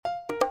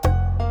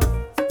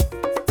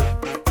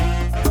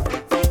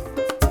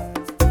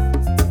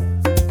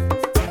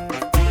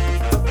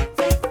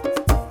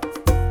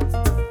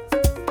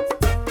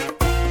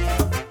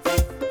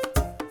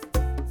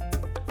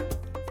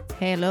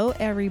Hello,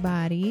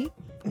 everybody,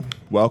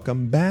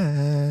 Welcome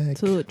back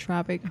to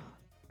Tropic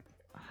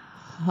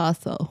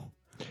Hustle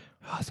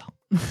Hustle.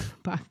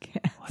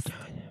 podcast.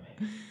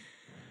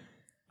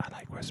 I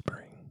like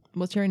whispering.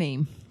 What's your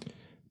name?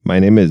 My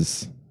name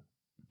is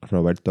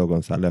Roberto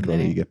González Really?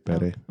 Rodriguez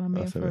Perez. I'm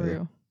being for Acevedo.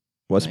 real.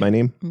 What's Like- my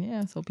name?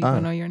 Yeah, so people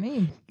know your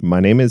name. My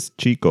name is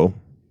Chico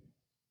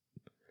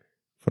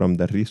from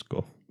the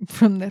Risco.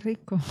 From the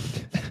Rico.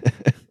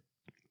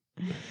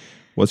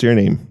 What's your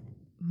name?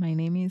 My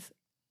name is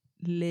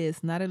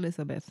Liz, not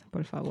Elizabeth,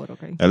 por favor,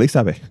 okay?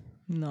 Elizabeth.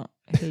 No,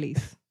 es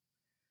Liz.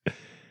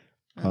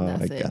 And Oh my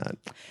that's it. God.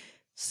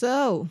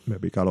 So, Me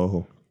pica el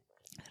ojo.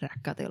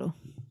 rascatelo.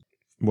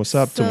 What's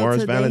up? So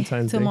Tomorrow's today-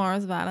 Valentine's Day.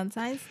 Tomorrow's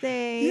Valentine's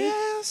Day.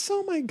 Yes.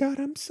 Oh my God.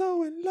 I'm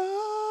so in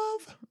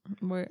love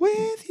We're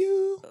with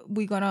you.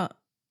 gonna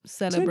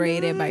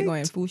celebrate it by Tonight.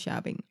 going food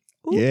shopping.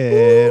 Ooh,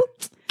 Yeah.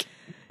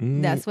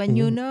 ooh. That's when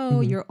you know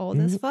you're old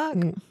as fuck.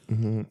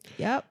 Mhm.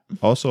 Yep.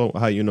 Also,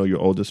 how you know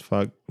you're old as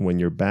fuck when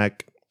your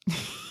back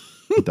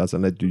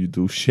doesn't let you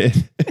do shit.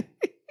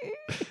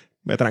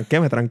 me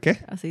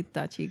tranqué. Así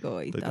está, chico.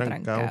 Y Estoy está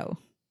trancado.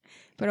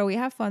 Pero we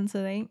have fun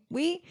today.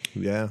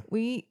 Yeah.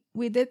 We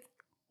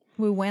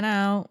went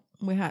out.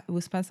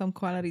 We spent some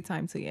quality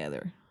time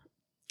together.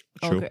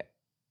 True. Okay.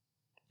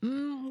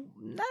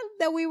 Not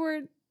that we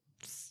were.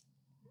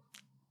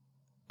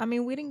 I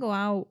mean, we didn't go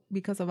out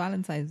because of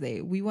Valentine's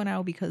Day. We went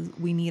out because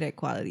we needed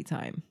quality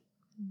time.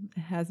 It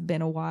has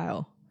been a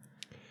while.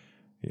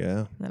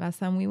 Yeah. The last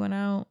time we went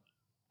out,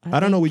 I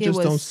don't know. We think it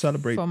just don't was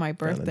celebrate for my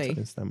birthday.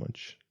 Valentine's that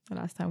much. The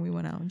last time we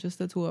went out, just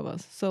the two of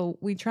us. So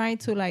we try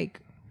to like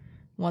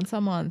once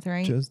a month,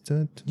 right? Just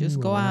the two Just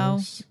go of out.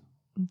 us.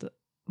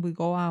 We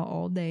go out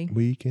all day.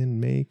 We can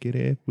make it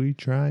if we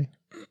try.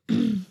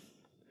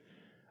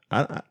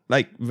 I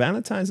like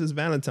Valentine's is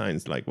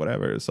Valentine's. Like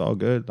whatever, it's all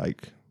good.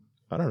 Like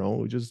I don't know.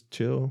 We just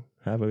chill,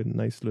 have a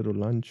nice little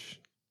lunch,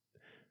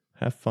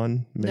 have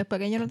fun. Make, Después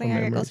que yo no tenga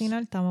que memories.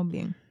 cocinar, estamos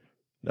bien.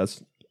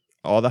 that's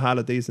all the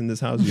holidays in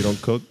this house. You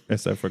don't cook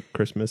except for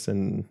Christmas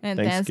and And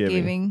Thanksgiving.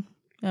 Thanksgiving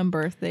and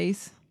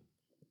birthdays.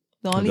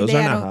 The only Those day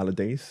are I not don't.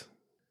 holidays.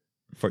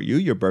 For you,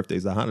 your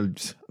birthday's a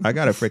holiday. I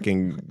gotta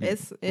freaking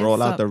It's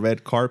roll out the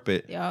red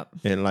carpet Yep.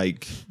 and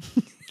like,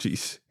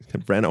 jeez,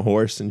 rent a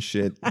horse and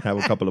shit. Have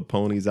a couple of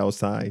ponies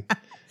outside.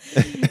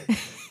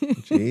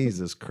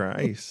 Jesus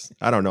Christ.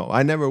 I don't know.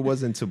 I never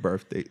was into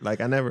birthday. Like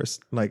I never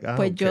like I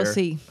But don't yo care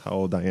sí. how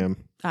old I am.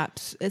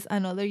 It's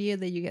another year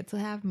that you get to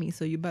have me,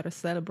 so you better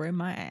celebrate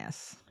my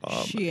ass.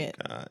 Oh Shit.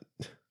 my God.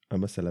 I'm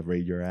gonna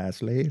celebrate your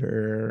ass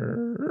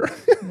later.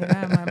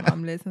 Yeah, my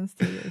mom listens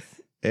to this.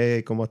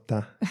 Hey, ¿cómo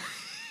está?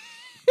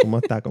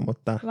 ¿Cómo está? ¿Cómo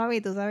está? Mami,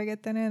 tú sabes que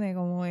este nene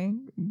como es.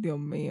 Dios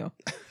mío.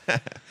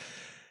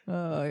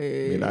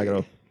 Ay,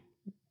 Milagro.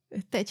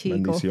 este chico.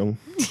 Bendición.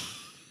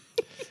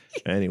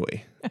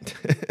 Anyway.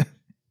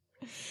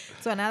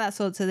 So nada,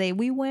 so today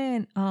we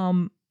went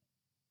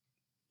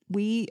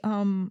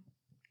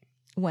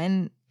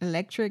went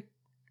electric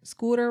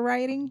scooter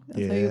riding.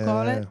 That's what you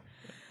call it.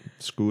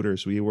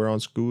 Scooters. We were on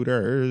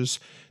scooters.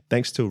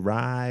 Thanks to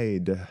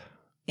Ride.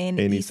 In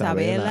In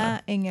Isabela,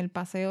 Isabela. en el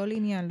Paseo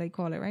Lineal, they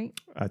call it, right?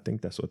 I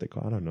think that's what they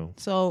call it. I don't know.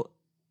 So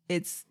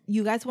it's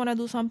you guys want to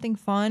do something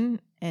fun,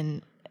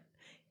 and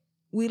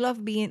we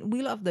love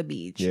the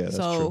beach. Yeah, that's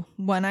so true.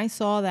 when I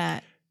saw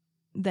that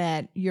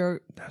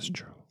you're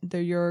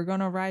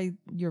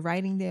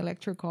riding the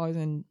electric cars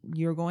and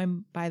you're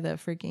going by the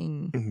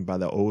freaking By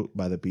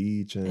the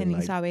beach and in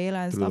like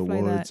Isabela and through stuff the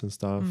like woods that. and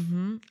stuff.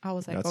 I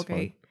was like, That's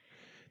okay, fun.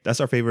 That's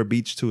our favorite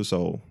beach too,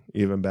 so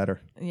even better.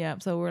 yeah.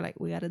 So we're like,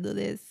 we got to do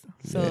this.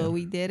 So Yeah.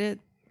 we did it.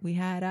 We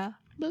had a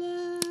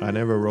blast. I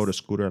never rode a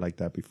scooter like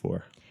that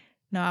before.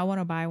 No, I want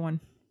to buy one.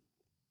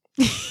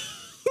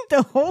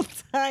 The whole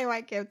time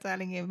I kept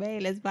telling him, hey,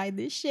 let's buy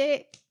this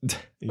shit.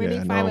 We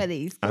need 5 of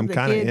these. 'cause I'm the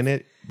kind of kids- in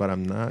it, but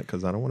I'm not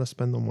because I don't want to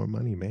spend no more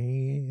money,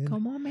 man.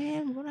 Come on,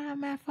 man. We're going to have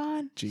mad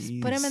fun. Just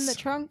put them in the Jeez.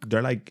 trunk.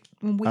 They're like,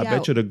 And we I out.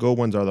 bet you the good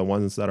ones are the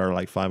ones that are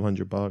like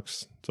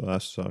 $500. So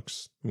that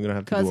sucks. I'm gonna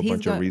have to 'Cause do a he's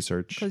bunch of got-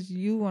 research. Because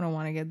you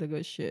want to get the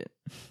good shit.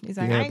 He's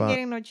like, Yeah, I ain't but-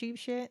 getting no cheap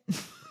shit.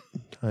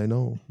 I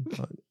know,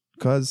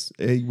 because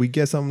we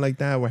get something like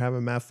that, we're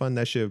having mad fun.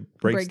 That shit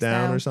breaks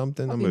down or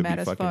something. I'll I'm be gonna mad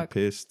be as fucking fuck.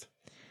 pissed.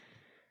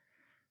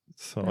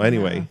 So Uh-huh.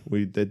 anyway,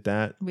 we did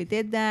that. We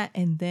did that,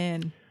 and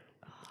then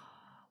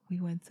we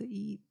went to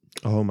eat.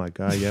 Oh my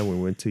God, yeah, we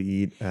went to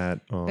eat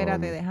at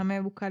Espérate,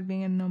 déjame buscar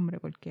bien el nombre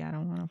porque I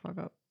don't want to fuck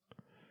up.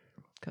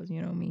 Because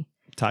you know me.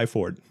 Thai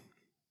Ford.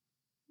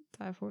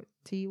 Typhoid.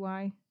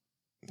 T-Y.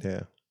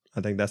 Yeah,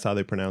 I think that's how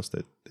they pronounced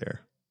it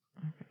there.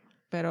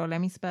 Pero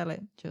let me spell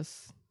it.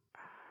 Just.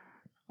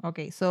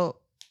 Okay, so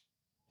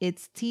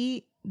it's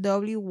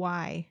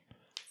TWY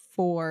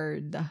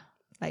Ford,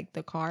 like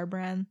the car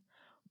brand,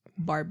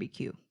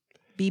 barbecue.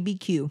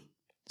 BBQ.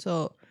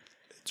 So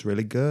It's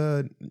really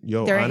good.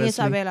 Yo, they're in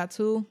honestly, Isabela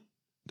too.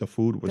 the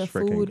food was The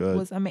freaking food good.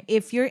 was, I mean,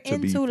 if you're to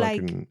be into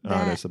like fucking that,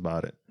 honest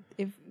about it.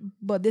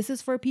 but this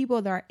is for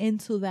people that are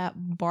into that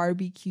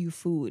barbecue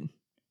food.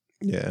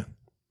 Yeah.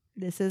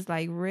 This is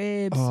like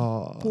ribs.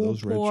 Oh,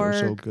 those ribs are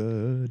so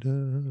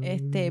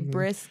good.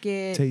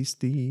 Brisket.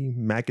 Tasty.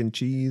 Mac and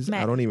cheese.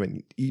 I don't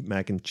even eat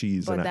mac and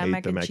cheese, but and I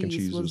ate the mac and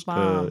cheese was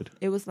good.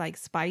 It was like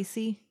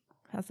spicy.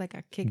 Has like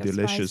a kick of spice.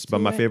 Delicious.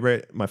 But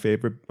my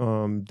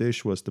favorite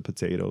dish was the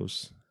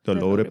potatoes. The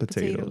loaded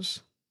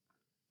potatoes.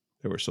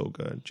 They were so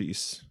good.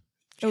 Jeez.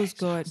 It was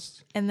good.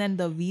 And then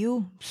the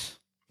view.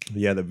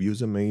 Yeah, the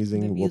view's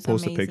amazing. We'll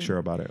post a picture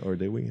about it. Or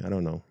did we? I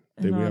don't know.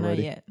 Did we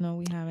already? Not yet. No,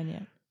 we haven't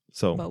yet.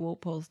 So, but we'll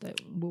post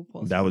it.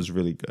 That was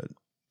really good.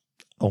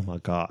 Oh my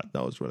God.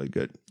 That was really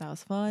good. That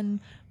was fun.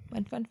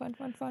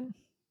 Fun.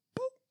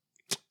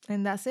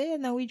 And that's it.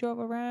 And then we drove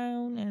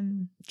around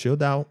and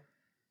chilled out.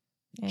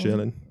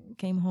 Chilling.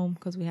 Came home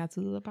because we had to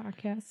do the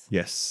podcast.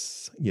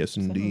 Yes,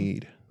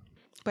 indeed.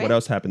 What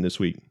else happened this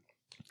week?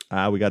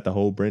 We got the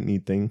whole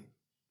Britney thing.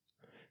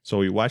 So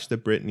we watched the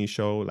Britney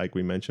show, like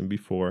we mentioned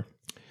before,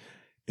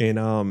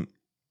 and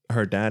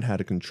her dad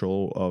had a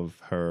control of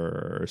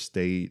her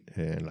estate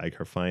and like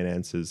her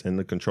finances and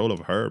the control of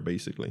her,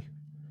 basically.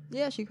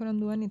 Yeah, she couldn't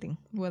do anything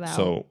without.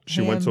 So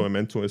she went to a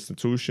mental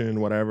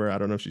institution, whatever. I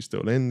don't know if she's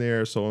still in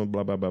there. So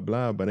blah blah blah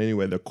blah. But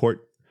anyway, the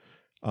court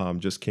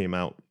just came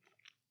out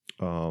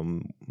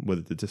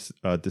with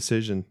the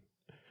decision.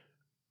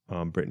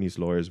 Britney's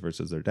lawyers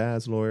versus their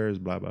dad's lawyers,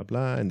 blah blah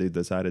blah, and they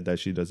decided that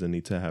she doesn't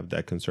need to have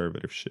that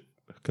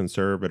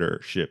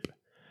conservatorship.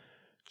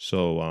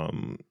 So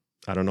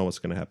I don't know what's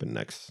gonna happen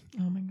next.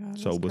 Oh my God!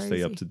 So we'll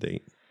stay up to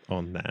date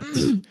on that.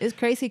 It's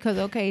crazy because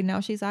now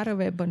she's out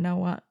of it, but now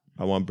what?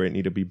 I want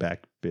Britney to be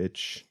back,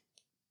 bitch.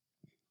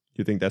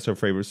 You think that's her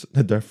favorite?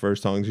 The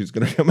first song she's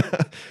gonna come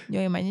out? Yo,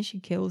 imagine she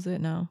kills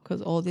it now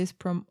because all this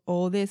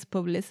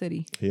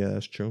publicity. Yeah,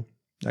 that's true.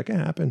 That can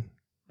happen.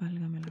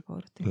 Válgame la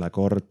corte. La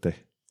corte.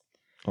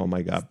 Oh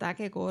my God. Está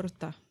que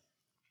corta.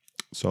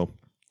 So.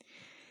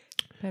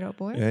 Pero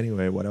pues.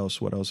 Anyway, what else?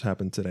 What else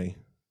happened today?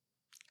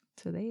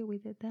 Today we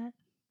did that.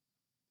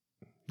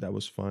 That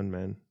was fun,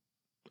 man.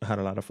 I had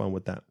a lot of fun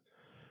with that.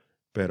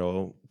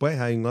 Pero pues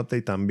hay un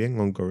update también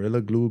on Gorilla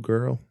Glue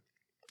Girl.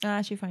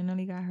 She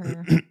finally got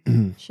her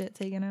shit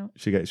taken out.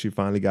 She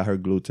finally got her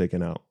glue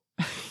taken out.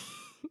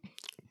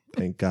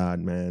 Thank God,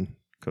 man.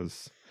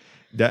 Because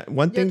that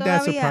one thing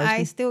that surprised me.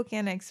 I still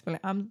can't explain.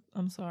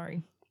 I'm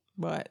sorry,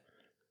 but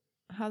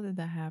how did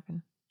that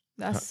happen?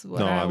 That's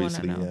what I want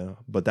to know. Yeah.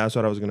 But that's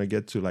what I was gonna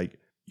get to. Like,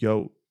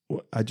 yo,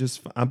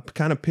 I'm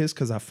kind of pissed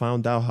because I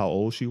found out how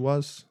old she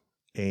was,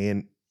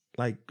 and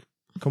like,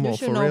 come on, you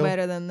should know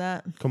better than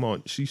that. Come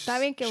on, she's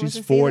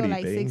 40,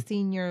 like babe.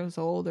 16 years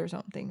old or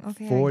something.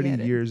 Okay, 40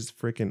 years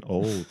freaking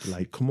old.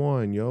 Like, come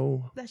on,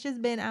 yo. That's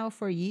just been out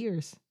for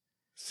years.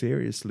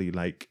 Seriously,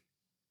 like,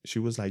 she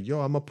was like,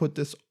 yo, I'm gonna put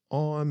this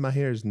on. My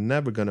hair is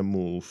never gonna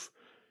move.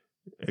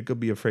 It could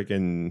be a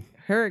freaking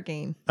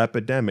hurricane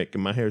epidemic,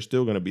 and my hair is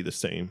still gonna be the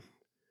same.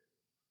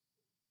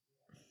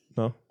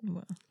 No,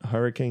 a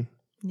hurricane.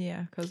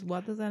 Yeah, because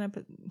what does that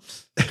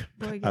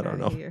Boy, I don't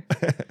know.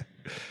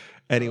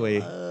 Anyway,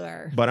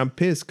 but I'm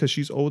pissed because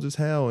she's old as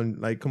hell,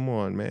 and like, come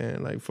on,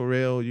 man, like for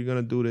real, you're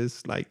gonna do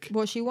this? Like,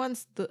 well, she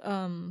wants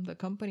the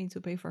company to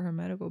pay for her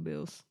medical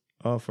bills.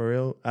 Oh, for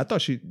real? I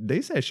thought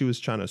they said she was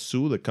trying to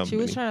sue the company.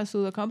 She was trying to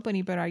sue the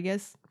company, but I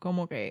guess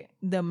como que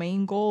the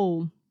main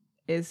goal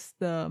is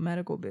the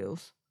medical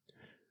bills.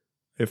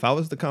 If I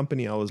was the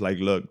company, I was like,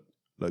 look,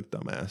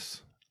 dumbass.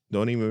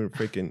 Don't even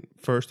freaking,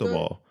 first of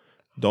all,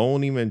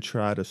 don't even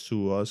try to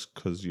sue us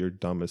because you're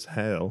dumb as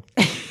hell.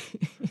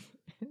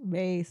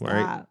 Babe, stop.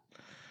 Right?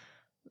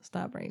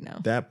 Stop right now.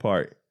 That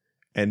part.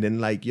 And then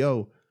like,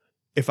 yo,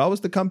 if I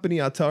was the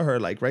company, I'll tell her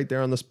like right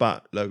there on the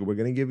spot, look, we're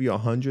going to give you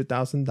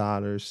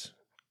 $100,000.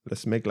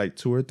 Let's make like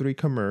 2 or 3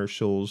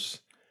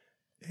 commercials.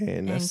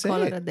 And that's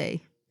call it a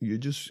day.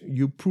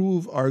 You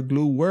prove our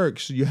glue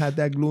works. You had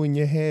that glue in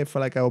your head for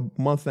like a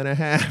month and a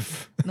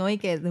half. No, y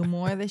que the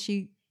more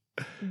that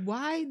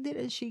why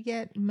didn't she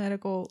get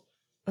medical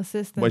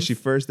assistance? When she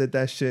first did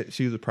that shit,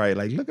 she was probably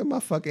like, look at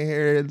my fucking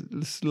hair.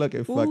 It's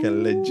looking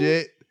fucking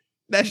legit.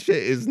 That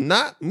shit is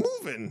not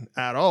moving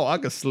at all. I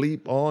could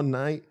sleep all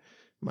night.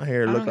 My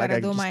hair looked like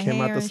I just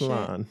came out the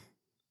salon.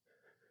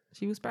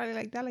 She was probably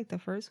like that like the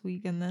first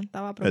week, and then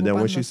estaba preocupándose. And then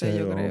when she said,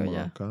 oh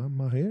my God,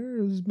 my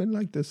hair has been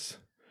like this.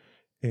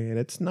 And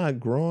it's not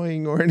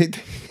growing or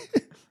anything.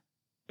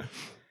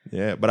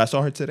 Yeah, but I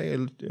saw her today.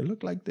 It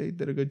looked like they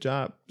did a good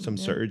job. Some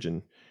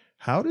surgeon.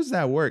 How does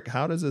that work?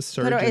 How does a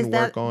surgeon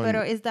work on... But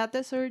is that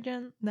the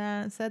surgeon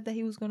that said that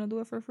he was going to do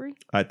it for free?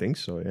 I think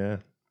so, yeah.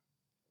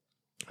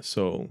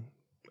 So,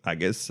 I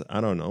guess, I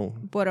don't know.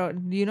 But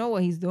you know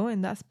what he's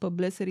doing? That's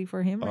publicity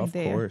for him right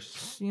there. Of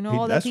course. You know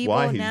all the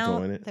people now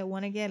that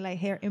want to get like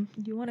hair...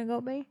 You want to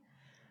go, babe?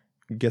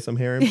 Get some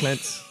hair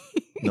implants?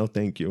 No,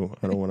 thank you.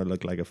 I don't want to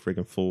look like a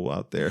freaking fool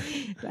out there.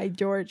 Like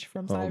George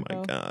from Seinfeld. Oh,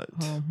 my God.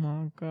 Oh,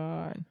 my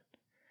God.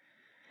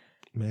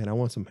 Man, I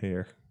want some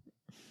hair.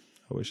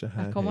 I wish I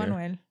had como hair.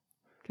 Manuel.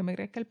 Que me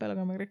crezca el pelo,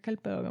 que me crezca el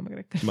pelo, que me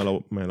crezca el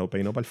pelo. Me lo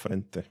peino para el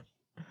frente.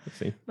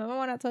 Sí. Remember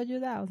when I told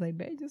you that? I was like,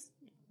 babe, just...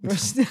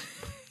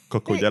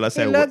 Cocuyuela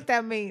said... He looked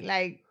at me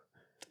like,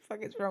 what the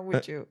fuck is wrong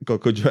with you?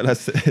 Cocuyuela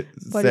said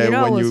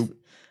when you...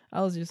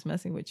 I was just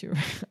messing with you.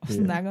 I was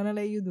not gonna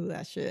let you do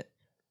that shit.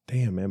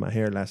 Damn, man, my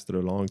hair lasted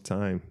a long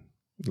time.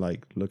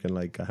 Like looking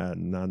like I had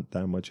not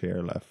that much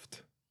hair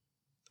left.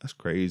 That's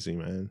crazy,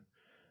 man.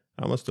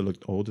 I must have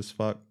looked old as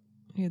fuck.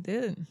 You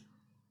did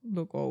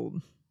look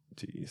old.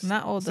 Jeez.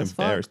 Not old as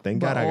fuck. Thank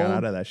God I got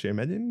out of that shit.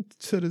 Imagine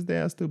to this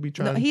day I still be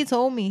trying. No, he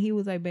told me, he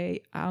was like,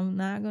 babe, I'm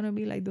not gonna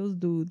be like those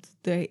dudes.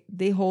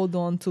 They hold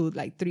on to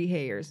like 3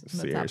 hairs on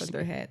the top of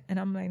their head. And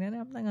I'm like, no,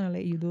 I'm not gonna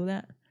let you do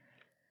that.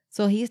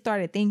 So he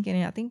started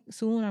thinking, I think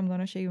soon I'm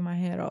gonna shave my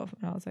head off.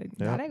 And I was like,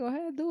 dale, go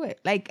ahead, do it.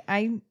 Like,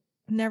 I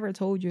never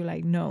told you,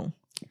 like, no.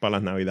 Para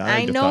las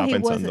Navidades, yo estaba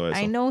pensando eso.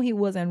 I know he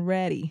wasn't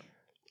ready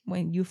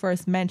when you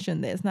first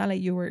mentioned this. Not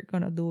like you were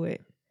gonna do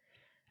it.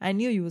 I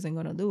knew you wasn't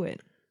gonna do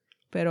it.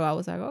 But I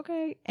was like,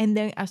 okay. And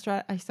then I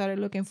started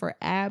looking for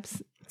apps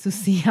to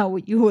see how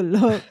you would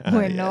look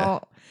when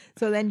no.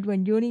 So then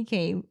when Juni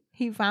came,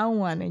 he found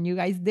one and you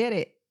guys did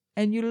it.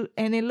 And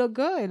it looked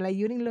good. Like,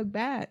 you didn't look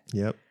bad.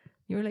 Yep.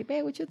 You were like,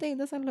 babe, what you think? It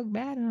doesn't look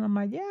bad. And I'm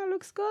like, yeah, it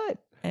looks good.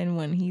 And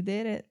when he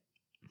did it,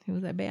 he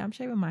was like, babe, I'm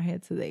shaving my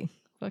head today.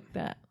 Fuck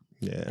that.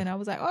 Yeah. And I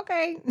was like,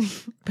 okay.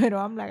 But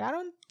I'm like,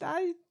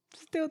 I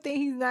still think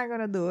he's not going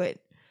to do it.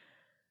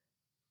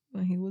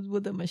 When he was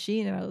with the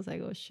machine, and I was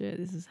like, oh shit,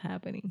 this is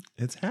happening.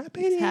 It's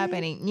happening. It's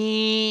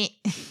happening.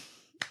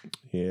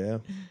 Yeah.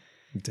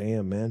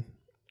 Damn, man.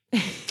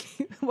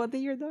 What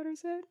did your daughter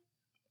say?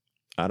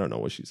 I don't know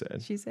what she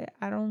said. She said,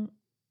 I don't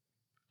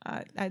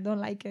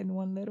like it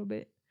one little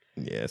bit.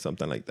 Yeah,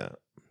 something like that.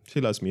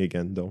 She loves me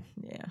again, though.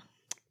 Yeah.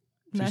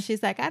 Now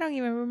she's like, I don't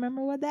even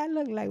remember what that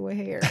looked like with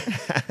hair.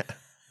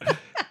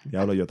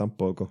 Diablo, yo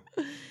tampoco.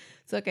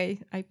 It's okay.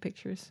 I have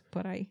pictures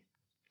por ahí.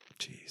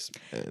 Jeez,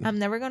 man. I'm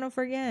never going to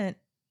forget.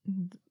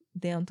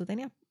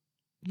 Deon,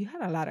 you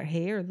had a lot of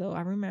hair, though.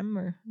 I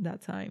remember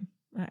that time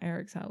at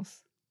Eric's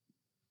house.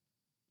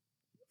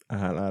 I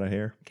had a lot of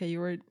hair. Okay, you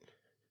were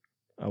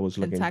I was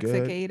looking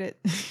intoxicated.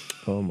 Good.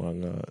 Oh, my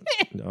God.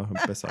 No,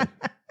 empezar.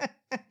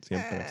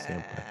 Siempre.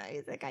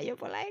 Y se cayó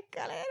por la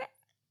escalera.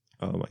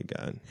 Oh, my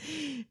God.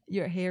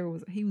 Your hair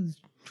he was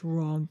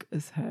drunk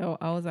as hell.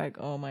 I was like,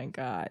 oh, my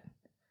God.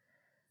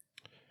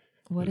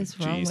 What is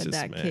wrong with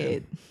that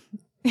kid?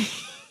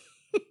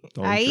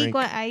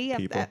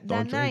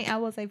 That night, I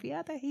was like,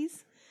 fíjate,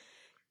 he's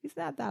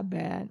not that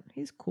bad.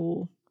 He's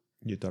cool.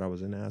 You thought I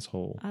was an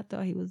asshole. I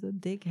thought he was a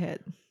dickhead.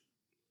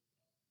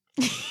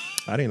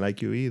 I didn't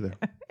like you either,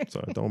 so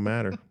it don't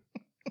matter.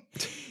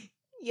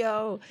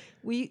 It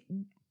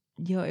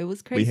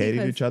was crazy. We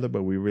hated each other,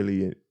 but we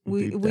really,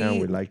 deep down,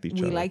 we liked each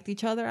other. We liked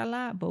each other a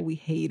lot, but we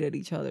hated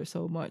each other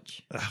so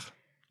much. Ugh.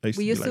 I used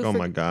to be like, oh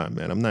my God,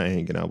 man, I'm not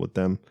hanging out with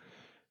them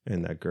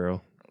and that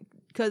girl.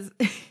 Because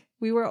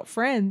we were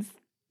friends.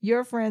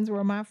 Your friends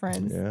were my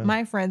friends. Yeah.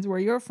 My friends were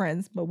your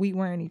friends, but we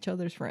weren't each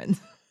other's friends.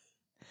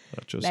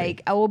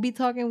 Like, I will be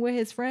talking with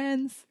his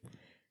friends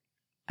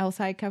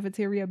outside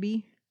Cafeteria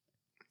B.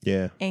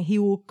 Yeah. And he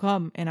will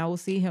come and I will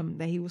see him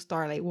that he will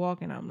start like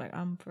walking. I'm like,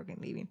 I'm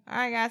freaking leaving. All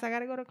right, guys, I got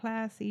to go to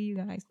class. See you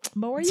guys.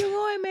 But where you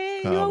going,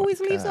 man? You always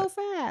leave so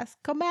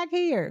fast. Come back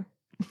here.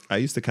 I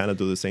used to kind of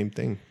do the same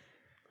thing.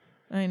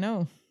 I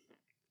know.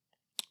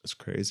 It's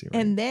crazy,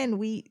 right? And then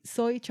we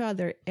saw each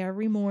other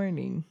every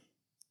morning.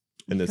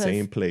 In the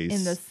same place.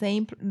 In the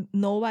same,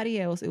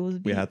 nobody else. It was.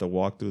 We had to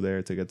walk through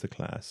there to get to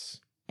class.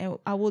 And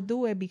I will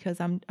do it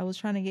because I was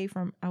trying to get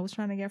from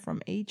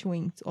H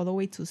wing all the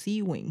way to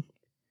C wing,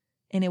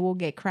 and it will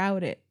get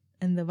crowded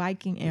in the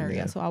Viking area.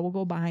 Yeah. So I will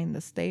go behind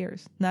the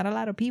stairs. Not a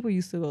lot of people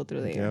used to go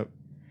through there. Yep.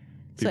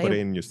 People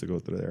didn't used to go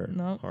through there.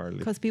 No, hardly.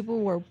 Because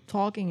people were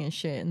talking and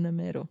shit in the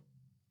middle.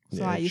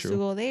 So I used to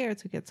go there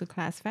to get to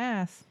class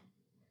fast.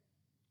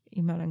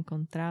 Y me lo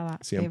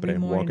encontraba siempre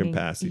walking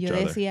past each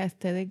other. Yo decía,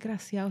 este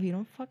desgraciado, he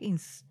don't fucking...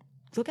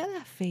 Look at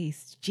that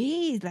face.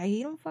 Jeez, like,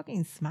 he don't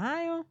fucking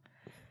smile.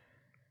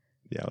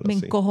 Yeah, me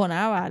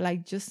encojonaba,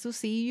 like, just to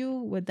see you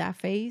with that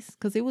face.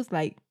 Because it was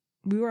like,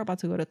 we were about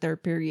to go to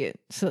third period.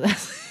 So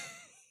that's...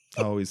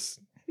 Always...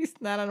 He's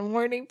not a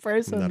morning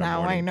person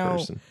now, I know.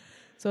 Person.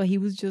 So he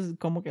was just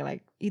como que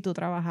like, y tú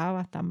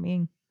trabajabas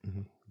también.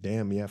 Mm-hmm.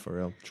 Damn, yeah, for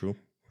real. True.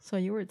 So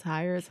you were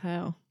tired as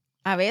hell.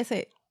 A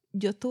veces...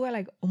 Yo estuve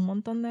like un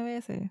montón de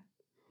veces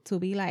to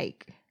be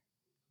like,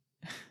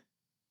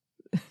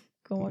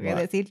 como que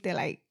decirte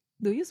like,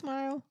 do you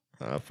smile?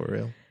 For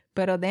real.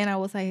 Pero then I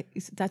was like,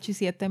 tachi,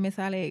 si este me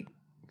sale,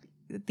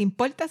 ¿te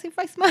importa si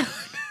I smile?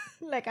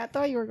 Like, I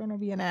thought you were going to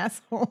be an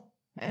asshole.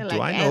 And do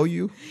I know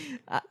you?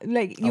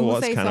 Like, you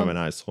was kind of an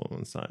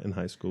asshole in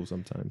high school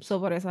sometimes. So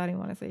por eso I didn't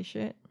want to say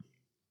shit.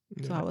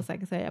 Yeah. So I was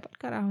like, say, para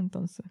carajo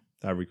entonces.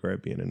 I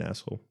regret being an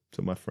asshole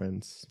to my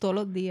friends. Todos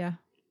los días.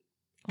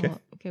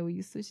 Okay, we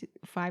used to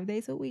 5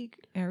 days a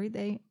week, every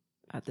day,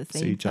 at the same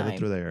time. See each other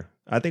through there.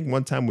 I think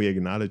one time we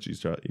acknowledged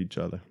each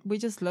other. We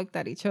just looked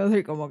at each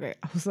other como que,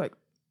 I was like,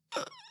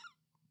 what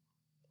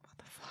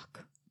the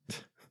fuck?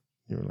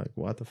 You were like,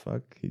 what the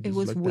fuck? It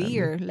was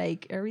weird.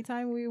 Like, every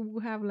time we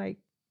would have, like,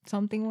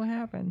 something would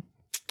happen.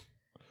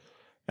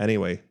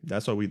 Anyway,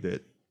 that's what we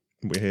did.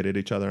 We hated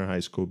each other in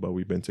high school, but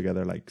we've been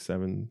together like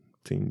 17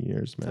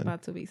 years, man. It's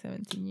about to be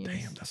 17 years.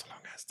 Damn, that's a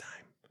long ass time.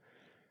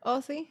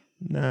 Oh, sí.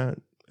 Nah,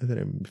 it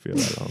didn't feel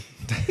that long.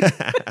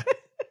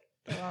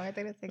 Te van a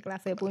meter ese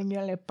clase de puño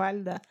en la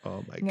espalda.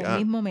 Oh my En el God.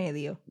 mismo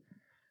medio.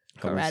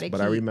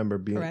 But I remember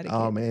being, Karate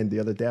Kid. man, the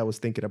other day I was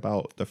thinking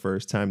about the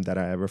first time that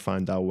I ever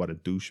found out what a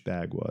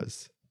douchebag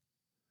was.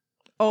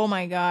 Oh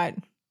my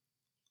God.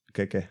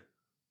 ¿Qué? Can.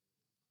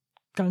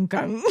 Gun,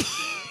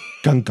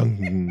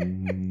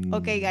 gun.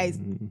 Okay, guys.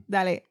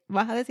 Dale.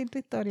 ¿Vas a decir tu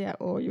historia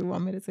or you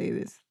want me to say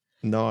this?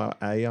 No,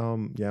 yeah,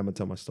 I'm gonna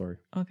tell my story.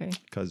 Okay.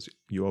 Because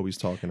you always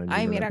talking and you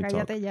Ay, never mira, let me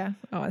talk. cállate ya.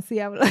 Oh, así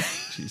habla.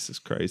 Jesus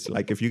Christ.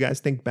 Like, if you guys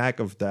think back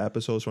of the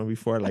episodes from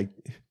before, like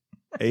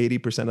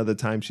 80% of the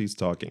time she's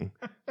talking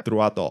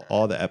throughout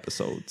all the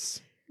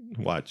episodes.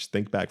 Watch,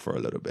 think back for a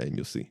little bit and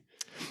you'll see.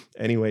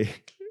 Anyway,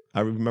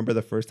 I remember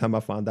the first time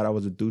I found out I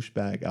was a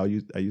douchebag.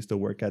 I used to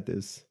work at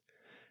this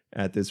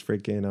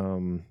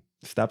freaking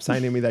stop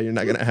signing me that you're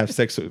not gonna have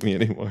sex with me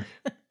anymore.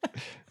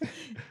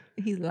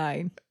 He's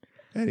lying.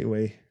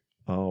 Anyway,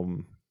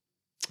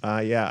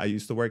 I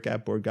used to work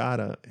at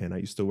Borgata and I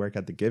used to work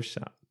at the gift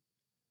shop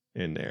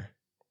in there.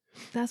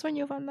 That's when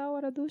you found out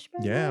what a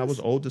douchebag Yeah, I was? was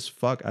old as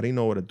fuck. I didn't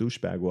know what a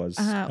douchebag was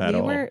at we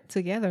all. were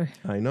together.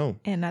 I know.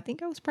 And I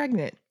think I was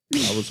pregnant.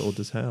 I was old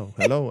as hell.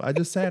 Hello, I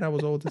just said I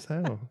was old as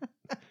hell.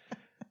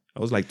 I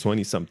was like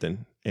 20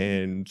 something,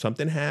 and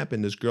something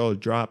happened. This girl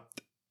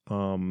dropped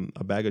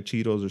a bag of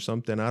Cheetos or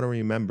something. I don't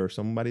remember.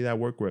 Somebody that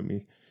worked with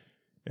me,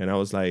 and I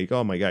was like,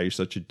 "Oh my God, you're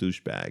such a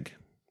douchebag."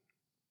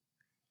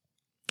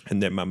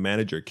 And then my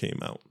manager came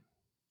out.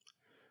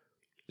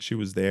 She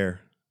was there,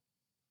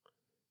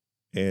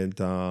 and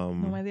No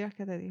me digas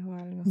que te dijo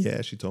algo.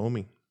 yeah, she told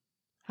me.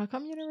 How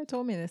come you never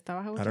told me this?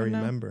 ¿Estabas I don't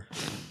remember.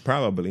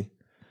 Probably.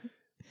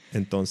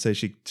 Entonces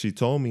she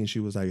told me, and she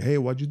was like, "Hey,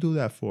 what'd you do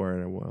that for?"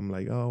 And I'm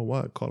like, "Oh,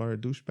 what? Call her a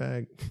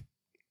douchebag?"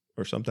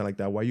 Or something like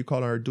that. "Why you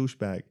call her a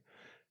douchebag?"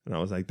 And I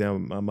was like,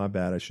 "Damn, my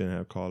bad. I shouldn't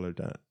have called her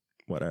that.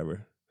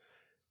 Whatever."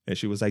 And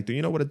she was like, "Do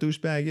you know what a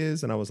douchebag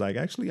is?" And I was like,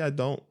 "Actually, I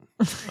don't.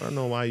 I don't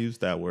know why I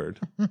used that word."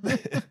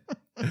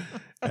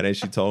 And then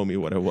she told me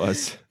what it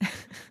was.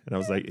 And I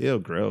was like, "Ew,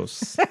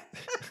 gross."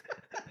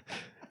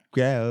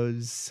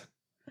 Gross.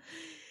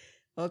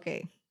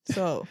 Okay,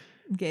 so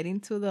getting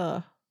to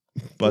the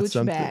But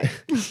douchebag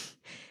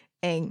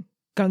and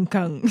kang.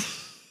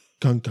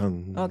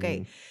 Kang.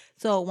 Okay,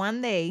 so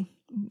one day,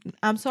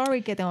 I'm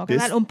sorry que tengo que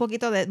dar un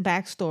poquito de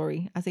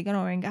backstory, así que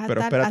no vengas a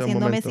Pero estar espérate un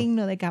haciéndome momento.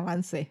 signo de que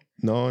avance.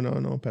 No,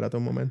 espérate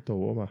un momento,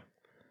 boba.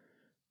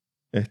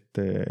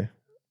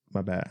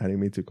 My bad. I didn't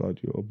mean to call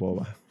you a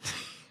boba.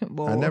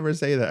 I never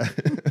say that.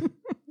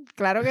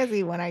 Claro que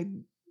sí, when I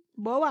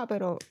boba,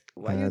 pero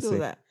why you do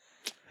that?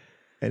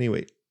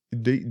 Anyway,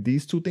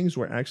 these two things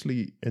were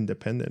actually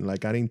independent.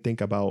 Like, I didn't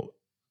think about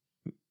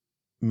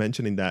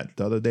mentioning that.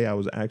 The other day, I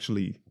was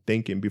actually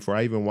thinking before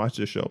I even watched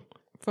the show.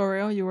 For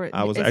real, you were.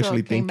 I was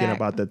actually thinking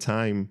about the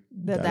time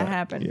that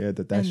happened. Yeah,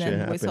 that and shit then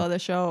happened. We saw the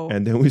show.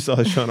 And then we saw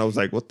the show, and I was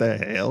like, "What the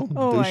hell?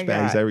 Oh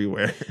Douchebags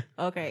everywhere."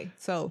 Okay,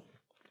 so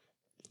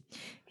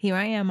here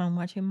I am. I'm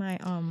watching my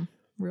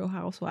Real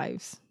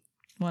Housewives,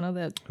 one of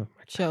the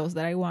shows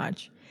that I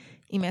watch.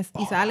 Y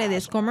sale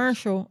this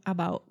commercial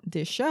about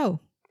this show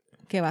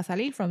que va a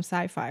salir from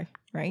Sci-Fi,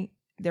 right?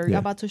 They're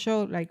about to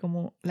show like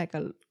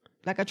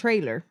a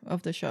trailer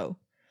of the show.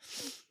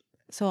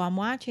 So I'm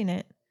watching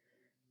it,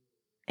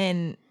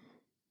 and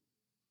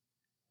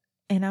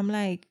I'm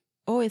like,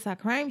 oh, it's a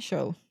crime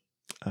show.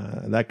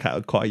 That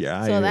caught your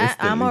eye. So that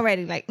I'm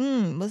already like,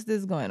 what's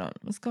this going on?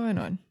 What's going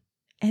on?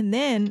 And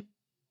then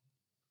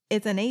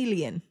it's an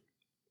alien.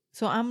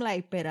 So I'm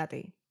like,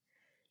 espérate.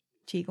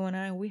 Chico and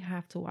I, we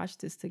have to watch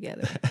this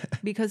together.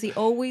 Because he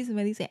always,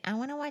 when he say, I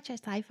want to watch a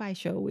sci-fi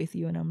show with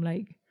you. And I'm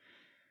like,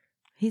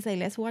 he's like,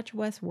 let's watch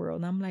Westworld.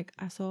 And I'm like,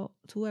 I saw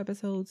 2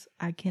 episodes.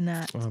 I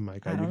cannot. Oh my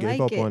God, you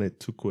gave up on it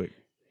too quick.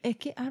 I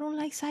don't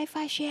like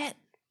sci-fi shit.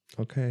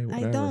 Okay,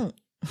 whatever. I don't.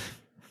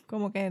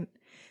 Como que.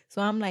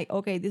 So I'm like,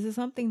 okay, this is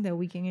something that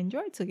we can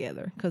enjoy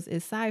together. Because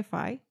it's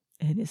sci-fi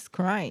and it's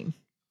crime.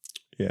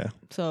 Yeah.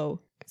 So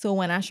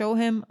when I show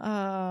him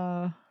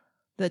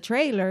the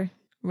trailer,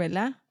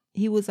 ¿verdad?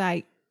 He was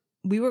like,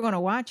 we were going to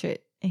watch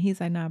it. And he's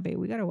like, nah, babe,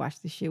 we got to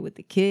watch this shit with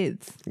the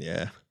kids.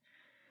 Yeah.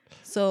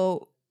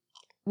 So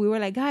we were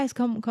like, guys,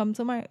 come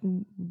to my...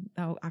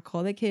 I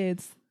call the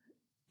kids.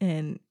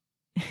 And...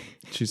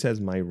 She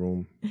says my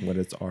room, but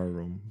it's our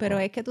room. Pero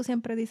es que tú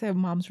siempre dices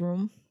mom's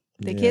room.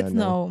 The kids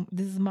know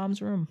this is mom's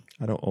room.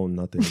 I don't own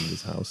nothing in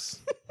this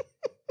house.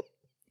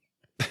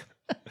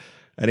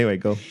 Anyway,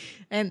 go.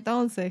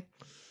 Entonces,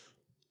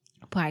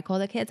 pues I call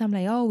the kids. I'm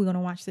like, oh, we're going to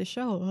watch this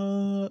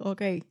show.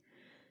 Okay.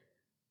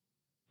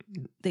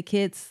 The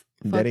kids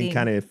they didn't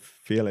kind of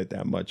feel it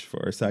that much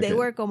for a second. They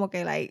were como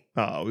que like,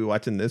 oh, we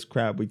watching this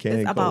crap. We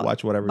can't go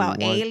watch whatever we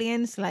want. About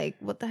aliens, like,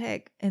 what the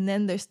heck? And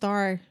then they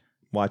start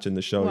watching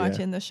the show.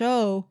 The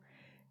show.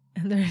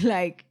 And they're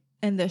like,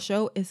 and the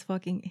show is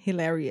fucking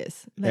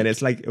hilarious. Like, and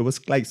it's like, it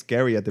was like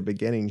scary at the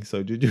beginning.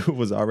 So Juju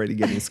was already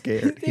getting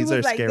scared. He's our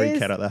like scary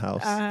cat of the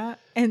house.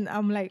 And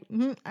I'm like,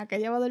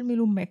 aquella va a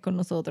dormir un mes con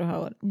nosotros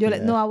ahora.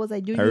 I was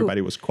like, Juju. Everybody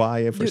was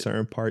quiet for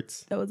certain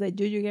parts. I was like,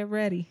 Juju, get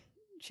ready.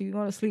 She's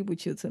going to sleep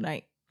with you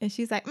tonight. And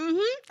she's like,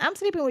 I'm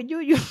sleeping with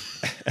you.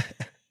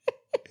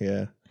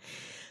 Yeah.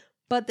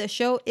 But the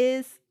show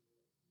is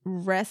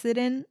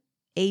Resident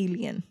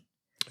Alien.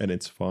 And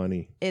it's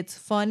funny. It's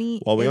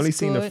funny. Well, we only it's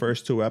seen the good.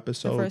 first two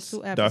episodes.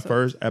 The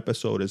first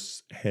episode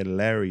is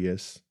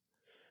hilarious.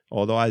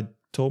 Although I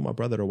told my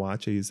brother to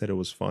watch it, he said it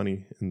was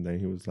funny. And then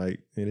he was like,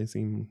 it didn't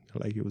seem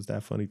like it was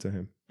that funny to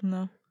him.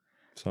 No.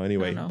 So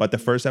anyway, but the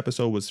first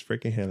episode was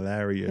freaking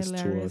hilarious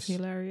to us.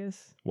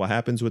 Hilarious. What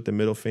happens with the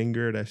middle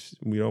finger,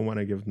 we don't want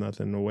to give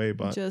nothing away,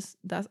 but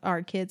that's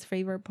our kid's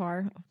favorite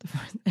part of the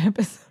first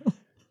episode.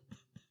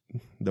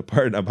 The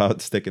part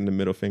about sticking the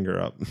middle finger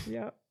up.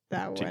 Yep,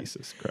 that one.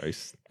 Jesus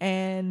Christ.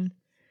 And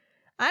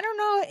I don't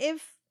know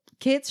if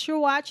kids should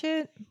watch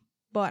it,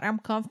 but I'm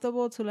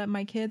comfortable to let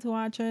my kids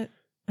watch it,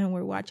 and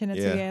we're watching it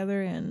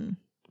together, and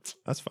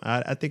that's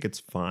fine. I think it's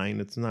fine.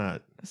 It's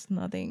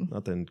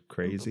nothing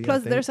crazy.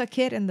 Plus, there's a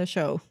kid in the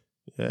show.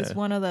 Yeah, it's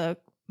one of the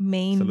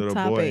main topics.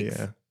 Boy,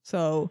 yeah.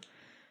 So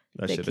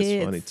that shit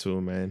is funny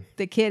too, man.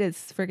 The kid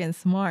is freaking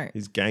smart.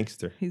 He's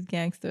gangster.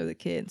 The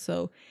kid.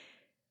 So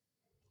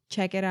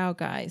check it out,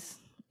 guys.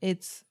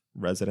 It's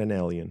Resident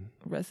Alien.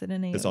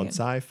 It's on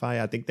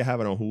Sci-Fi. I think they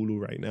have it on Hulu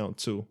right now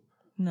too.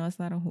 No, it's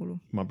not on Hulu.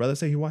 My brother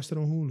said he watched it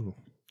on Hulu.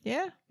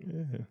 Yeah.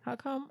 How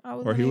come?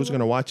 He was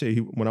gonna watch it.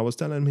 When I was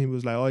telling him, he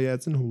was like, "Oh yeah,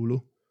 it's in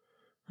Hulu."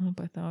 Oh,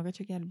 pues tengo que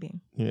chequear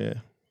bien. Yeah.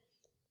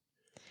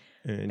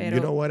 And you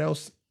know what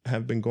else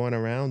have been going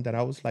around that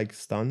I was like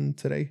stunned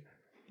today?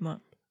 What?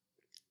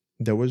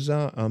 There was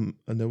a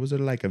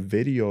like a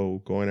video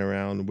going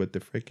around with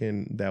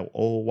that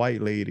old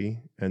white lady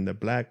and the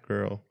black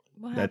girl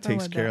that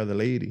takes care of the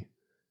lady.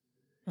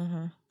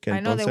 I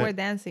know they were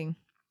dancing.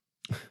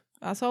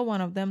 I saw one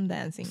of them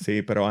dancing.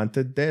 Sí, pero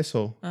antes de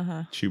eso,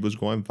 she was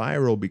going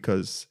viral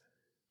because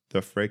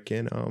the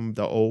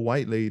the old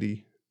white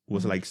lady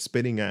was like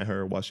spitting at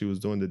her while she was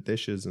doing the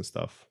dishes and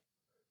stuff.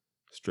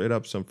 Straight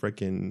up some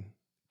freaking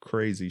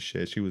crazy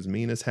shit. She was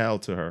mean as hell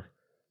to her.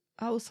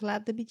 I would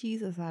slap the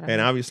bejesus out of her.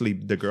 And obviously,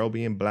 the girl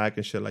being black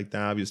and shit like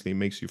that obviously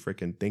makes you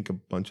freaking think a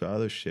bunch of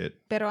other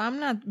shit. Pero I'm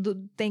not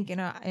thinking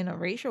in a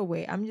racial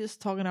way. I'm just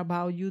talking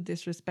about you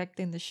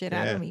disrespecting the shit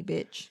out of me,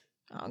 bitch.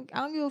 I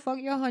don't give a fuck.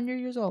 You're 100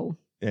 years old.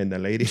 And the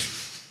lady,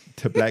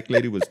 the black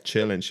lady was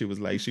chilling. She was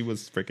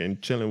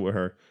freaking chilling with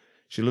her.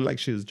 She looked like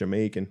she was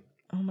Jamaican.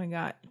 Oh my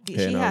God.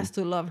 She has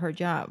to love her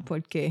job.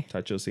 Porque?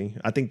 Tacho, sí.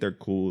 I think they're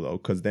cool though.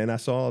 Because then I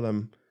saw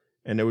them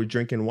and they were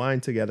drinking wine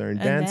together and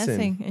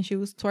dancing. And she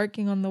was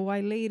twerking on the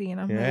white lady.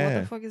 And I'm like, what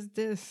the fuck is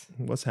this?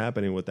 What's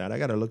happening with that? I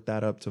got to look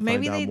that up to find out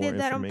more information. Maybe they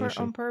did that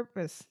on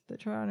purpose. They're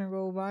trying to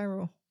go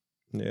viral.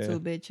 Yeah.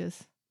 Two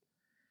bitches.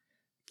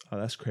 Oh,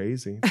 that's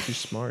crazy. She's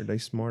smart. They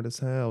smart as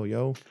hell,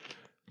 yo.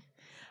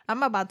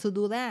 I'm about to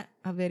do that.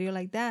 A video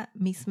like that.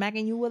 Me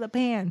smacking you with a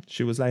pan.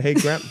 She was like, hey,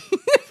 Grandma.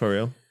 For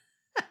real.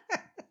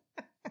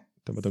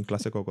 Te meto un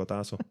clase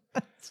cocotazo.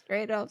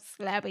 Straight up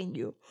slapping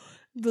you.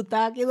 Tú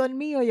estás aquí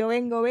dormido. Yo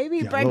vengo,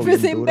 baby.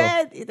 Breakfast in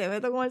bed. Y te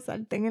meto con el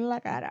sartén en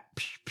la cara.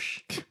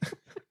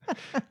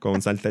 Con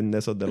un sartén de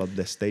esos de los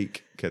de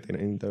steak que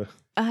tienen.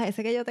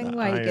 Ese que yo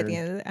tengo ahí que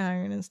tiene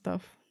iron and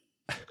stuff.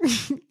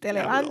 Te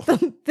levanto,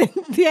 te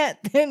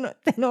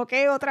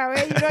noqueo otra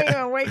vez. You don't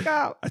even wake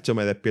up. Hacho,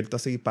 me despierto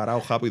así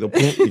parado rápido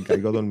pum, y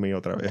caigo dormido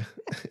otra vez.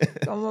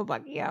 Como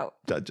paqueado.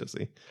 Chacho,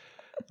 sí.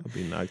 I'll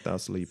be knocked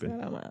out sleeping.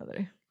 La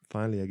madre.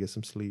 Finally, I get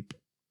some sleep.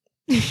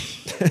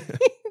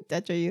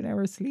 Chacho, you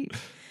never sleep.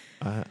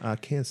 I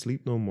can't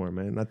sleep no more,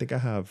 man. I think I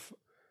have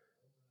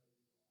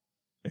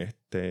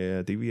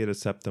deviated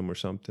septum or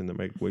something that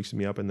wakes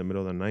me up in the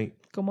middle of the night.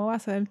 ¿Cómo va a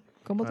ser?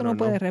 ¿Cómo tú no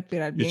puedes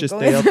respirar bien? You just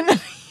stay up.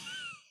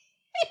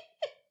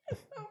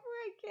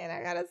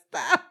 I gotta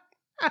stop.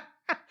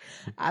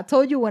 I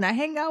told you when I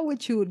hang out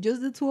with you,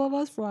 just the two of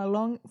us si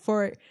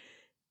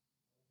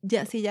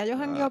ya yo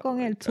hangueo con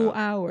él 2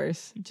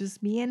 hours,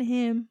 just me and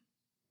him,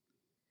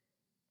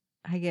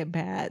 I get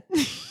bad.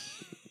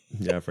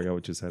 Yeah, I forgot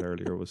what you said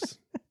earlier. Was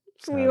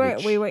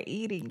we were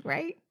eating,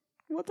 right?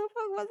 What the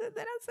fuck was it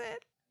that I said?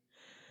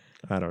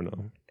 I don't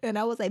know. And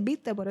I was like,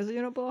 viste, por eso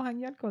yo no puedo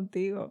hanguear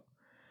contigo.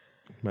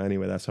 But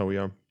anyway, that's how we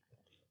are.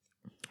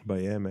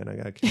 But yeah, man,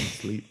 I can't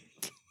sleep.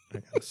 I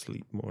gotta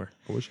sleep more.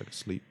 I wish I could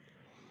sleep.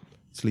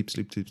 Sleep.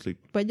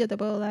 Pues yo te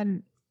puedo dar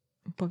un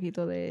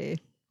poquito de...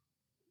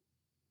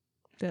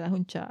 Te das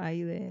un shot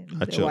ahí de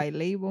White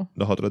Label.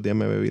 Los otros días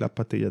me bebí las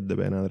pastillas de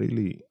Benadryl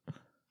y...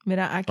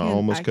 Mira, I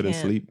couldn't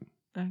sleep.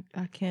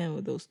 I can't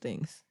with those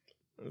things.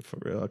 For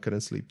real, I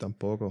couldn't sleep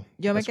tampoco.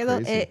 Yo me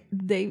quedo...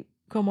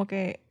 como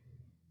que...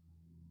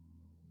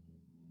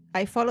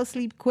 I fall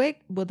asleep quick,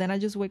 but then I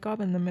just wake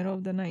up in the middle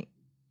of the night.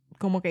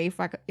 Como que if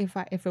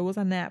it was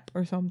a nap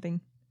or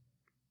something.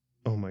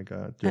 Oh my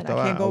God. And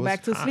I can't go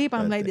back to sleep.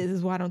 I'm like, this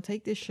is why I don't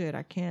take this shit.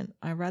 I can't.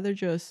 I'd rather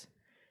just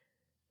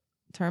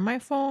turn my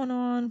phone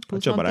on,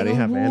 put something on Hulu. But I didn't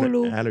have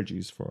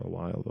allergies for a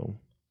while, though.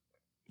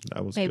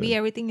 That was Maybe good.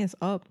 everything is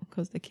up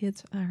because the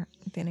kids are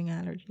tienen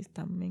allergies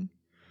también.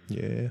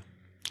 Yeah.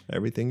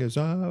 Everything is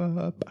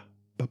up.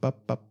 Pues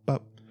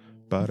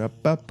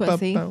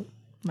sí.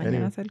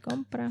 Mañana hacer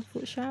compras,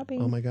 food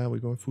shopping. Oh my God, we're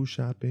going food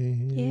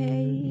shopping.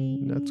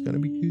 Yay. That's going to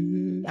be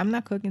good. I'm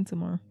not cooking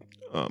tomorrow.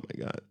 Oh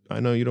my God. I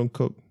know you don't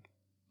cook.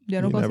 Yo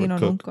no cocino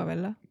nunca,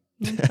 ¿verdad?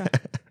 Nunca.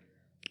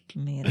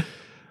 Mira.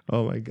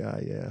 Oh my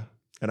God, yeah.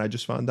 And I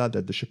just found out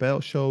that the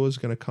Chappelle Show is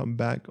going to come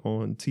back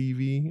on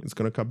TV. It's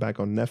going to come back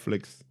on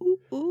Netflix.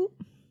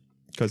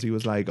 Because he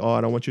was like, oh,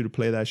 I don't want you to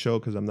play that show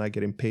because I'm not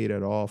getting paid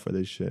at all for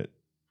this shit.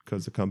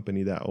 Because the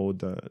company that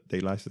owned they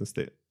licensed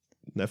it.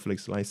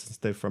 Netflix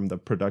licensed it from the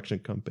production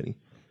company.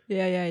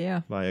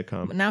 Yeah.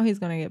 Viacom. But now he's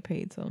going to get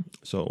paid, so.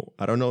 So,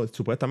 I don't know.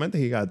 Supuestamente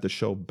he got the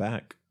show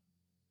back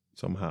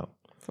somehow.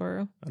 For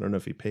real? I don't know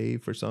if he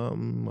paid for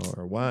something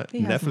or what.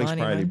 Netflix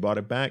money, probably bought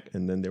it back.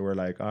 And then they were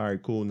like, all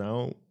right, cool.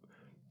 Now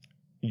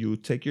you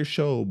take your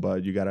show,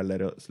 but you got to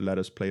let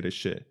us play this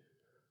shit.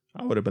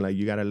 I would have been like,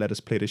 you got to let us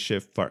play this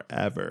shit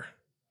forever.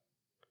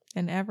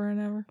 And ever and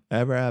ever?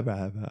 Ever.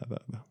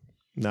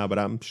 No, but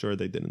I'm sure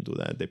they didn't do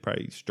that. They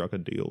probably struck a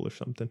deal or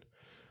something.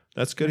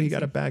 That's good. He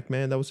got it back,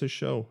 man. That was his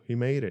show. He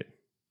made it.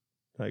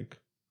 Like,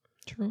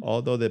 true.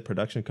 Although the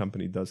production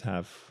company does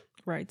have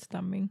rights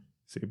también.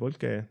 Sí,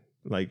 porque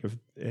like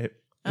if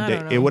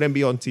it wouldn't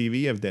be on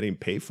TV if they didn't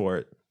pay for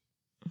it.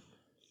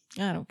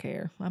 I don't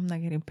care. I'm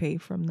not getting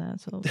paid from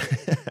that, so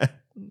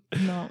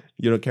no.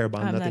 You don't care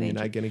about nothing. You're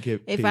not gonna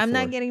get. If I'm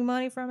not getting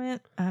money from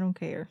it, I don't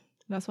care.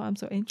 That's why I'm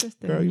so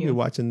interested. Girl, in you be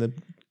watching the.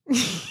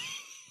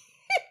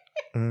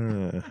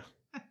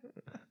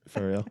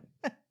 For real.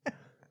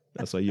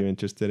 That's why you're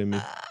interested in me.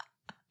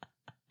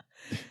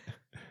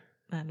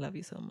 I love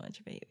you so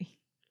much, baby.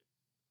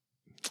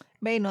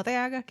 Babe, no te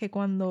hagas que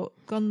cuando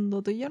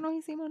tú y yo nos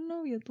hicimos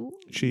novios,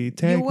 She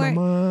take my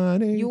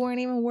money. You weren't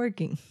even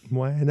working.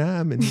 When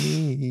I'm in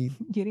need.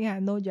 You didn't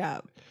have no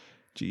job.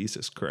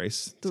 Jesus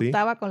Christ. Tú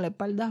estabas con la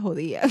espalda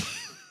jodida.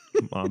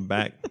 My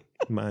back,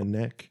 my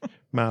neck,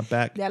 my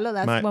back.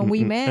 That's when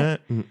we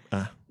met.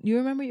 You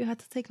remember you had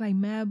to take like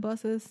mad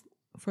buses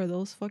for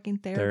those fucking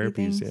therapy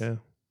things? Yeah.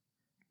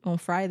 On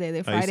Friday,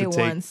 the Friday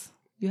ones.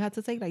 You had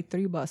to take like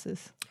 3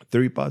 buses.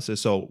 3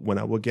 buses. So when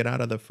I would get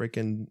out of the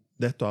freaking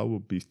death, I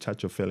would be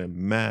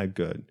feeling mad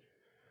good.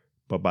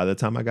 But by the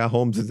time I got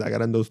home, since I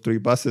got on those 3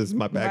 buses,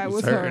 my back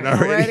was hurting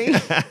already.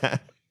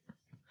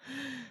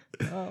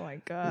 Oh my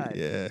God.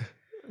 Yeah.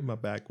 My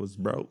back was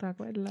broke.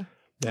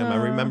 Damn, I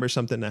remember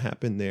something that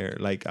happened there.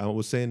 Like I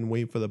was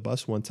waiting for the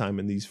bus one time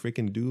and these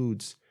freaking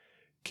dudes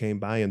came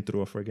by and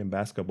threw a freaking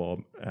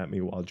basketball at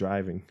me while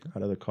driving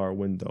out of the car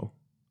window.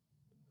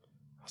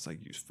 I was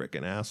like, you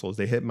freaking assholes.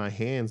 They hit my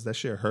hands. That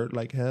shit hurt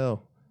like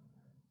hell.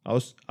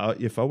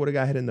 If I would have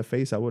got hit in the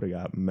face, I would have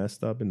got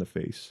messed up in the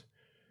face.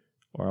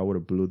 Or I would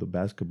have blew the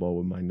basketball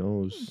with my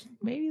nose.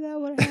 Maybe that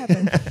would have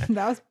happened.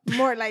 That was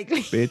more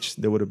likely. Bitch,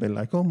 they would have been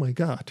like, oh my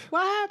God.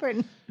 What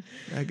happened?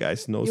 That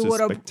guy's nose is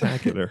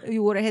spectacular.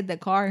 You would have hit the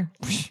car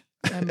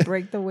and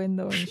break the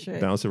window and shit.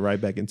 Bounce it right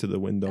back into the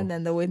window. And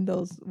then the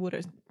windows would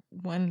have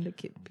went in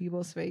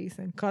people's face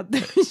and cut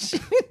their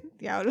shit.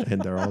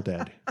 And they're all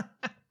dead.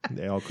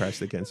 They all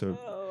crashed against her.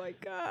 Oh my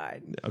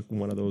God.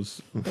 One of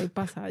those.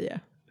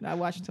 I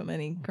watched so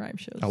many crime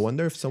shows. I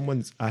wonder if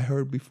I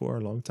heard before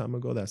a long time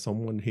ago that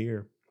someone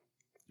here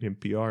in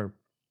PR,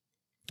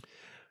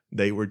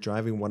 they were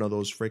driving one of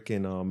those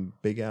freaking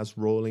big ass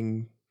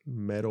rolling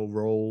metal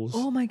rolls.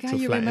 Oh my God,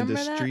 you remember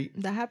that? Street.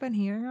 That happened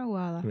here in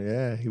Aguada.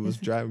 Yeah, he was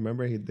driving.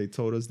 Remember, they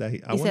told us that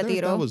I wonder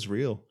if that was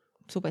real.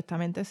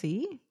 Supuestamente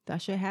sí.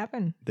 That shit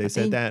happened. They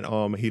said that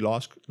he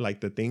lost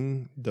like the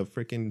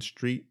freaking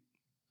street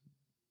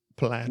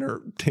planner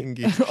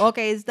thingy.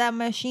 Okay, it's that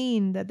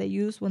machine that they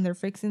use when they're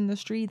fixing the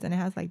streets, and it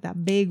has like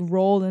that big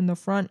roll in the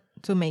front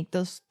to make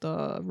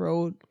the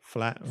road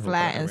flat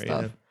and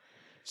stuff. Yeah.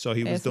 So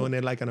he was doing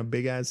it like on a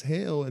big ass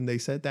hill, and they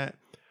said that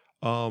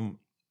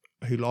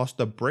he lost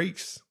the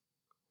brakes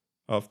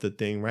of the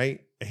thing,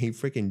 right? And he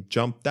freaking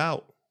jumped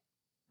out,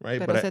 right?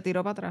 Pero se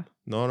tiró para atrás.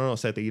 No,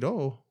 se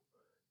tiró.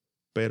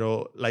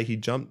 Pero like he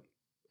jumped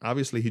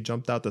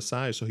out the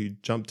side, so he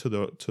jumped to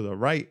the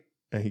right,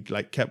 and he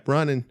like kept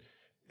running.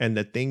 And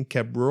the thing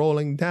kept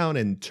rolling down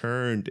and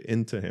turned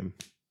into him.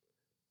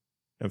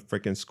 And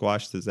freaking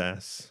squashed his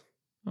ass.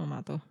 Lo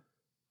mató.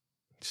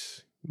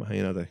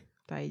 Imagínate.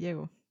 Hasta ahí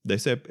llegó. De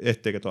ese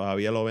que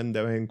todavía lo ven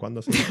de vez en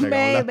cuando se le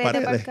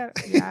pegaban las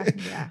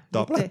paredes. Ya.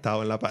 Todo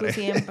aplastado en la pared. Tú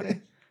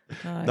siempre.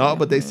 No,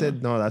 but they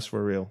said, no, that's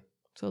for real.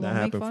 So that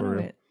happened for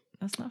real.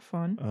 That's not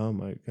fun. Oh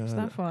my God. It's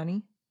not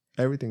funny.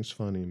 Everything's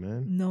funny,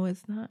 man. No,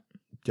 it's not.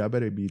 Y'all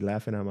better be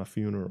laughing at my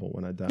funeral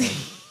when I die.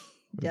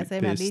 Ya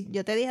sé,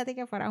 yo te dije a ti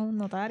que fueras un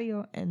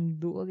notario and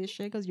do all this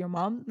shit because your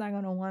mom's not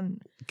gonna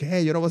want.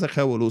 ¿Qué? Yo no voy a hacer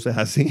revoluciones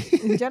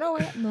así. Yo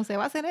no se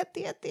va a hacer esto.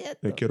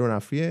 Yo quiero una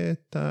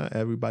fiesta,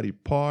 everybody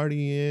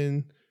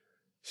partying.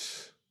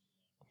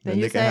 Then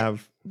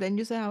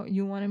you say how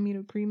you wanted me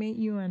to cremate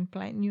you and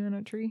plant you in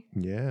a tree.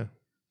 Yeah.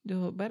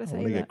 You better say that.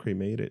 I want to get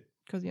cremated.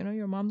 Because you know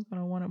your mom's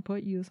gonna want to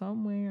put you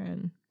somewhere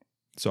and.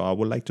 So I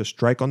would like to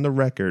strike on the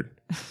record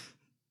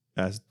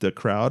as the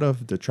crowd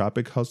of the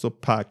Tropic Hustle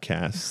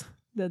podcast.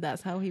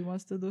 That's how he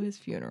wants to do his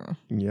funeral.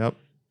 Yep.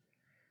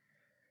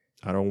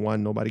 I don't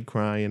want nobody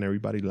crying,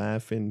 everybody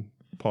laughing,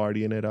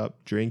 partying it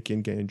up,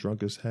 drinking, getting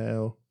drunk as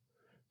hell,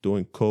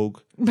 doing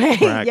coke,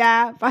 crack.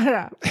 Ya,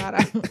 para.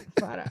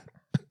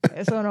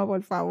 Eso no,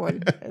 por favor.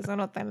 Eso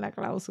no está en la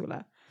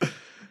cláusula.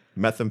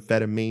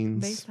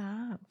 Methamphetamines.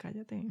 Stop.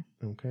 Cállate.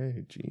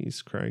 Okay,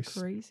 jeez Christ.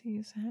 Crazy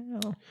as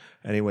hell.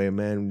 Anyway,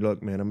 man,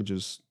 look, man,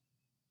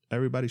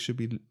 everybody should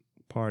be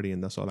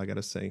partying. That's all I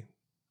gotta say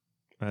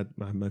at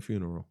my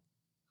funeral.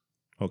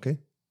 Okay?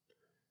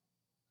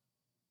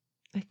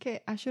 Es que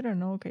I should have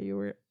known que you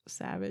were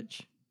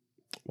savage.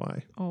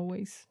 Why?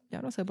 Always. Ya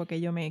no sé por qué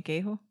yo me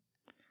quejo.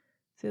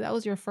 See, that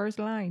was your first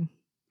line.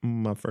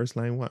 My first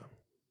line, what?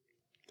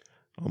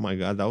 Oh my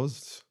God, I'm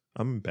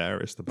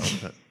embarrassed about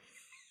that.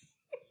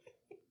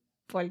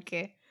 ¿Por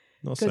qué?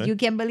 No Because sé. you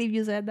can't believe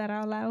you said that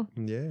out loud.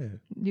 Yeah.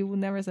 You would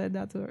never say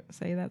that to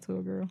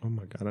a girl. Oh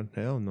my God,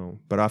 hell no.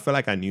 But I feel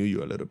like I knew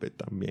you a little bit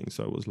también,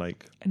 so it was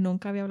like...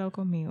 Nunca había hablado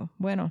conmigo.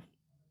 Bueno,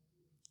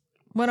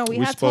 we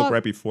had spoke talk.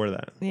 right before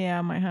that. Yeah,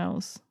 at my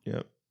house.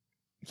 Yep.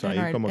 So In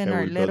ahí our como que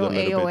little we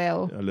built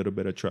AOL. a little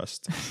bit of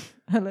trust.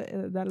 that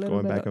little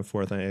Going bit back and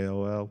forth on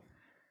AOL.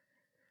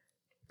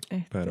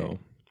 Pero,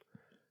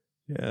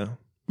 yeah.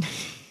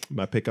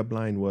 My pickup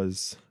line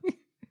was,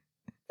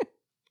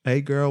 hey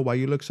girl, why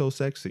you look so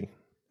sexy?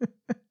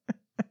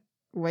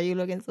 Why you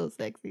looking so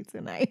sexy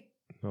tonight?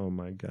 Oh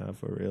my God,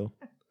 for real.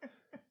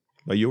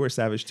 But you were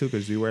savage too,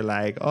 because you were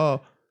like,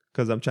 oh,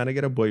 because I'm trying to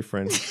get a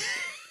boyfriend.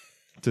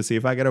 To see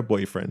if I get a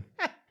boyfriend.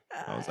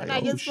 I was like, and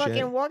I just shit.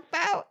 fucking walked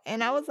out.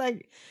 And I was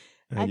like,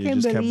 And I you can't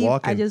just kept believe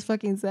walking. I just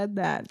fucking said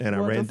that. And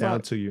What I ran the down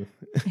fuck? to you.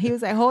 He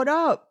was like, hold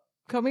up.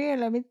 Come here.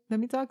 Let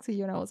me talk to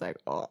you. And I was like,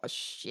 oh,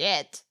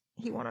 shit.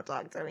 He want to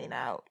talk to me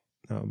now.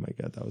 Oh my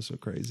God, that was so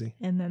crazy.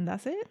 And then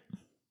that's it.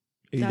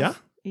 ¿Y ya?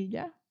 Y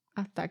ya.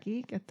 Hasta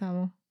aquí que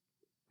estamos.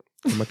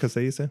 ¿Cómo es que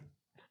se dice?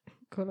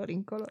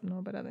 Colorín color.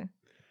 No, espérate.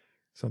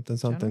 Something,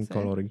 sé.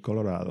 colorín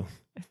colorado.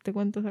 Este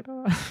cuento se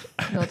acaba.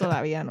 No,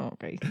 todavía no.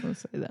 Ok, no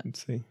sé that.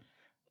 Sí.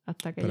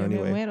 Hasta que But yo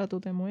anyway. me muero, tú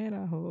te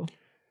mueras. O...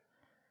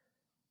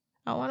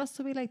 I want us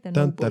to be like the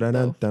Dum, Notebook, dum,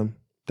 though. dum,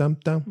 dum,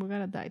 dum. We're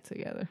gonna die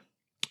together.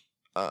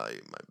 Ay,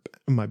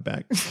 my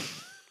back.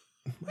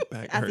 My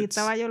back Así hurts.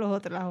 estaba yo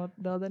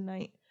the other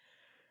night.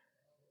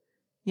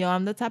 Yo,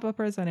 I'm the type of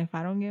person, if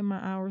I don't get my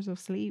hours of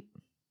sleep,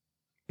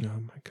 Oh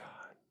my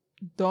God.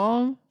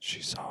 don't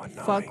She's so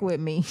annoying. fuck with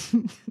me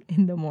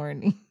in the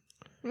morning.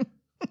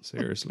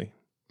 Seriously.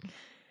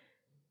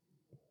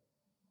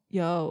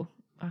 Yo,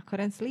 I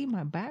couldn't sleep.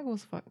 My back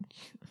was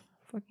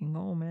fucking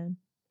old, man.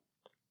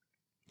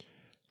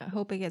 I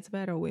hope it gets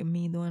better with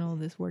me doing all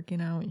this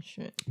working out and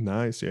shit.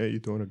 Nice. Yeah, you're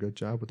doing a good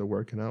job with the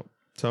working out.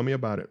 Tell me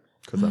about it,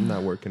 because I'm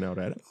not working out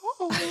at it.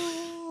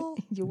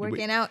 You're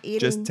working out, eating.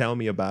 Just tell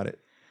me about it.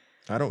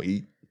 I don't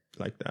eat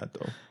like that,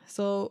 though.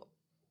 So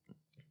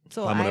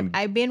I'm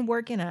I've been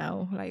working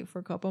out like for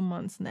a couple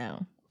months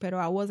now, but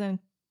I wasn't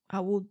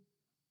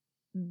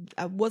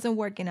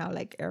working out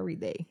like every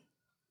day,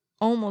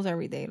 almost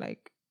every day.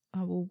 Like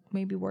I will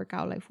maybe work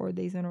out like 4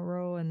 days in a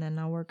row, and then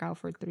I'll work out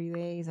for 3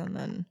 days, and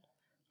then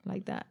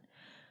like that.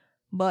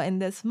 But in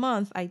this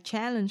month, I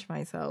challenged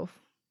myself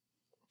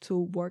to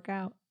work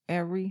out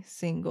every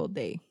single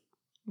day.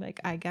 Like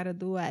I gotta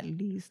do at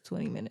least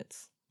 20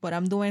 minutes. But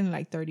I'm doing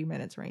like 30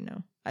 minutes right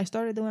now. I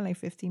started doing like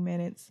 15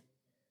 minutes.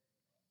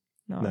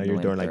 No, now I'm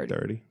you're doing like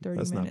 30. 30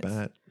 That's minutes. not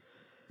bad.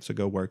 It's a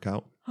good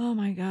workout. Oh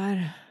my God.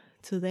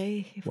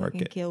 Today, it Work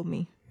fucking it. killed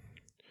me.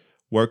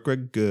 Work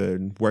it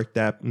good. Work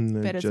that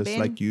But it's just been,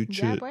 like you ya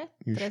should. pues,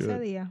 You 13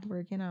 should. días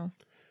working out.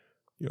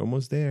 You're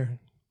almost there.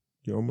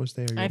 You're almost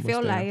there. I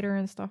feel lighter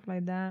and stuff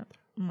like that.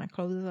 My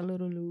clothes is a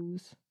little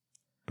loose.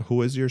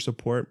 Who is your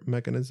support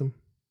mechanism?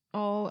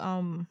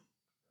 Oh,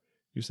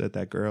 You said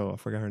that girl. I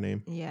forgot her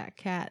name. yeah,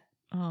 Kat.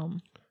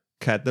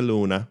 Kat de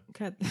Luna.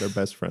 Kat. They're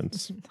best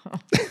friends. No.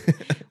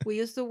 We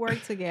used to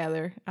work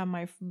together at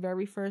my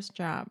very first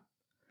job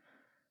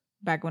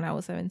back when I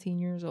was 17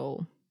 years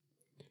old.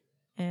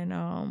 And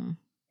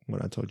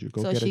When I told you,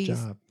 go So get a she's-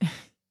 job.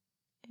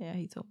 yeah,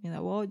 he told me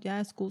that, well,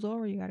 yeah, school's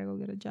over. You got to go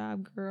get a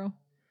job, girl.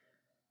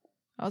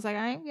 I was like,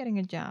 I ain't getting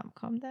a job.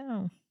 Calm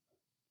down.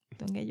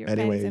 Don't get your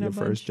Anyway, panties in your a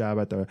bunch. first job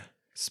at the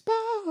spa.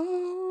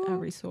 At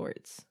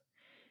resorts.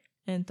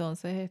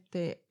 Entonces,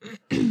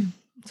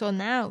 so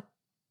now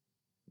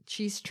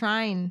she's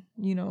trying,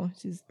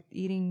 she's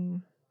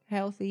eating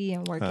healthy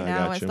and working out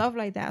and gotcha. stuff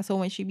like that. So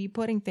when she be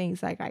putting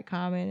things, like I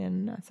comment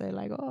and I say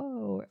like,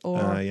 oh, or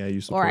Yeah,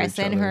 you support I each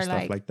send other her and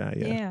stuff like that.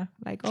 Yeah. yeah,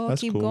 like, oh,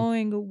 That's keep cool.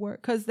 going, good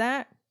work, because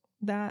that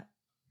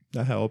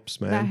helps,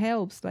 man. that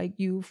helps. Like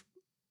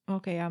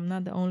okay, I'm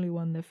not the only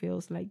one that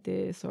feels like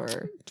this, or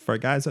For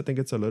guys, I think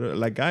it's a little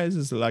like guys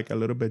is like a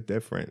little bit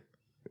different.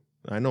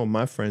 I know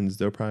my friends,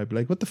 they'll probably be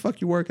like, "What the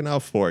fuck you working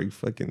out for, you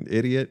fucking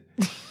idiot?"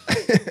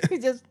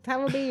 just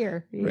have a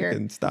beer here.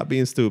 Freaking stop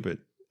being stupid.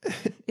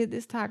 Eat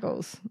these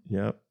tacos.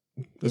 Yep.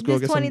 Eat these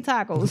 20 Let's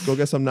tacos. go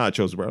get some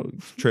nachos, bro.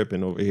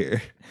 Tripping over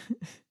here.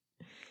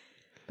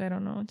 I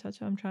don't know,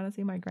 Chacho. I'm trying to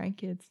see my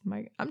grandkids.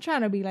 I'm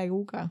trying to be like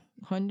Uka,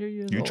 100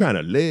 years You're old. trying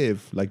to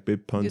live like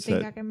Big Pun You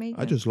think said. I can make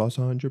I it? just lost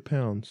 100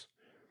 pounds.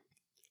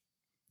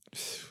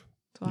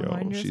 So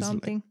 100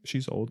 something.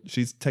 She's old.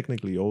 She's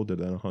technically older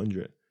than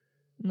 100.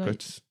 No,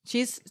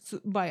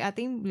 but I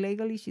think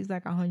legally she's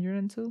like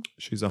 102.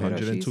 She's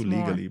 102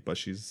 legally, but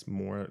she's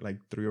more like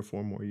 3 or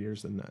 4 more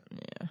years than that.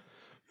 Yeah.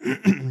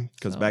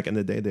 Because back in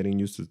the day, they didn't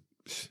used to.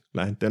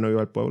 La gente no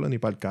iba al pueblo ni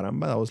pa'l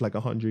caramba. That was like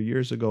 100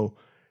 years ago.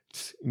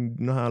 You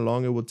know how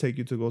long it would take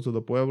you to go to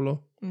the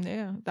pueblo?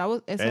 Yeah, that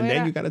was. And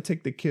then you got to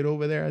take the kid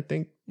over there, I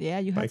think. Yeah,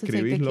 you had to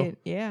take the kid.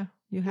 Yeah,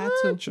 you had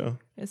to.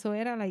 So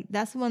era like,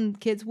 that's when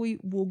kids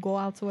will go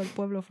out to El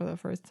Pueblo for the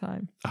first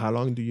time. How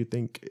long do you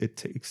think it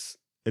takes?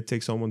 It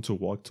takes someone to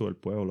walk to El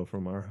Pueblo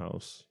from our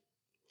house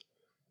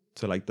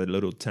to like the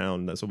little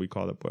town. That's what we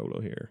call the pueblo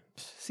here.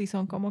 Si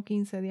son como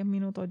 15-10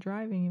 minutos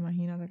driving,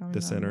 imagínate caminando.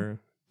 The center.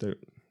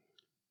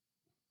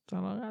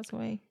 Solo that's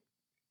way.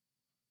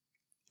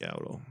 Yeah,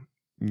 bro.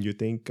 You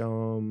think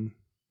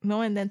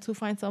no, and then to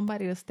find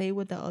somebody to stay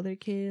with the other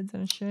kids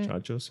and shit.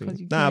 Chacho,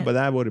 sí. Nah, but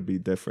that would be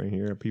different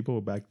here.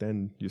 People back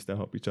then used to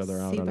help each other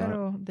out a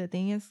lot. The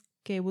thing is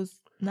que it was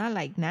not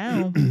like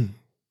now.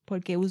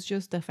 Porque it was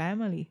just the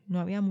family. No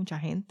había mucha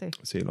gente.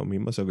 Sí, lo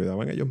mismo. Se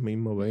cuidaban ellos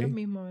mismos, ¿ves? Ellos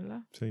mismos,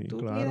 ¿verdad? Sí, tú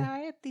claro. cuidas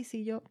a este y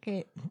si yo...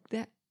 que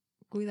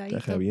cuidadito.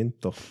 Te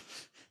reviento.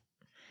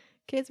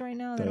 Kids right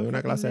now... Te doy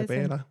una clase de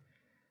pera.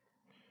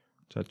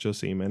 Chacho,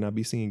 sí, man. I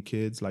be seeing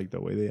kids, like,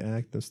 the way they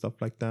act and stuff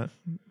like that.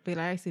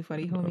 Pilar, si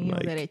fuera hijo mío,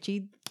 like,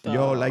 derechito.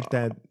 Yo, like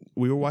that...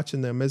 We were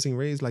watching The Amazing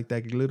Race, like,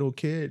 that little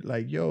kid,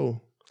 like,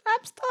 yo...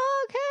 I'm stuck,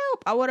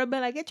 help. I would have been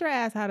like, get your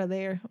ass out of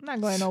there. I'm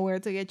not going nowhere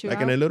to get you like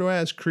out. In a little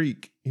ass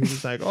creek. He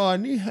was like, oh, I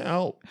need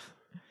help.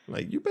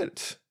 Like, you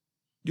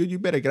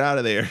better get out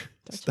of there.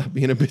 Stop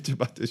being a bitch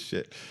about this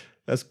shit.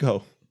 Let's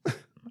go.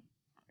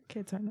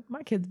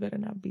 My kids better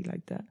not be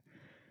like that.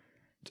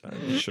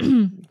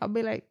 Sure. I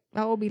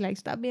will be like,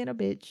 stop being a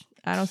bitch.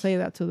 I don't say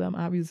that to them,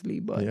 obviously,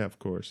 but yeah, of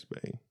course,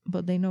 babe.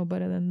 But they know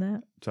better than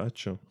that.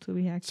 Chacho. To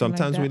be acting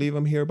Sometimes like we leave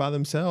them here by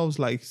themselves,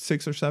 like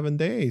 6 or 7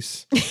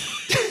 days.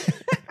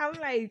 I'm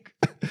like,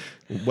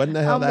 when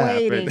the hell I'm that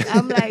waiting. happened?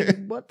 I'm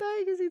like, what the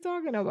heck is he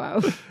talking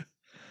about?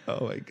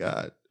 Oh my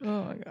god.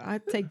 I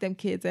take them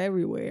kids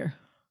everywhere.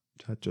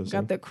 Chacho,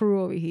 got the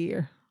crew over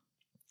here.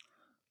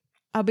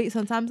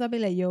 Sometimes I'll be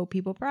like, yo,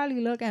 people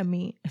probably look at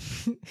me.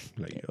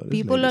 Like, yo, this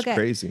people look at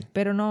crazy.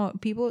 Pero no,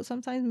 people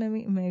sometimes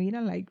me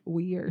miran like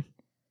weird.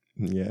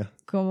 Yeah.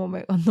 Como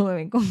cuando me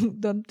ven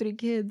con 3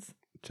 kids.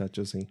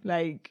 Chacho, sí.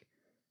 Like,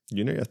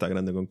 Junior ya está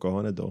grande con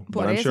cojones though.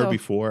 But I'm sure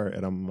before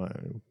era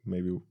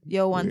maybe.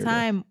 Yo, one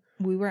time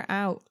we were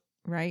out,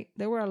 right?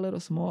 They were a little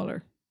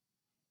smaller.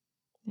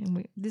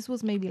 And this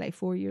was maybe like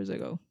 4 years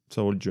ago.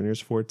 So Junior's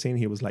 14,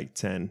 he was like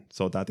 10.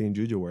 So Tati and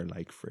Juju were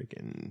like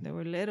freaking... They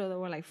were little. They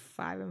were like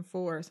 5 and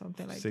 4 or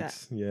something like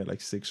 6, that. Yeah, like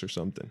 6 or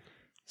something.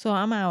 So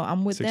I'm out.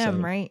 I'm with 6, them,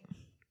 7. right?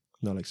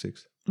 No, like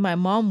 6. My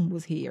mom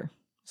was here.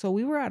 So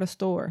we were at a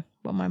store.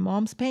 But my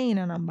mom's paying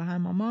and I'm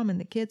behind my mom and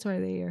the kids are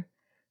there.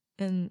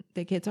 And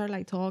the kids are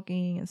like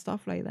talking and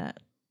stuff like that.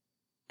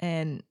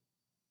 And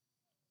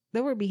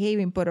they were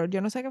behaving. Pero yo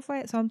no sé qué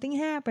fue. Something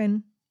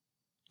happened.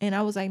 And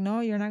I was like,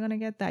 no, you're not going to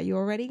get that. You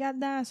already got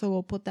that, so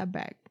we'll put that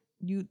back.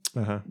 You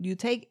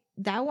take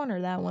that one or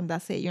that one,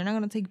 that's it. You're not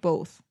going to take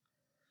both.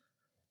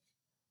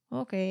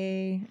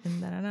 Okay.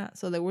 And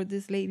so there were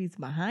these ladies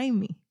behind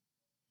me.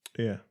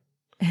 Yeah.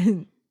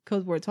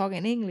 Because we're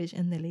talking English.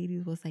 And the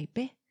ladies was like,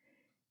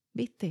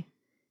 ¿viste?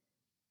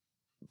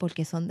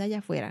 Porque son de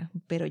allá afuera.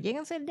 Pero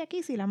lléguense de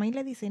aquí. Si la maíz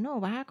le dice,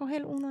 no, vas a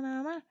coger uno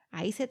nada más.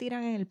 Ahí se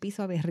tiran en el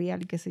piso a berrear,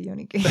 qué sé yo,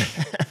 ni qué.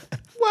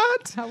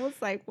 What? I was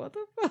like, what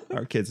the fuck?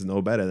 Our kids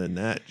know better than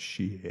that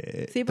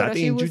shit. Sí,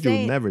 Tati and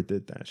Juju never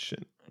did that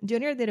shit.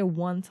 Junior did it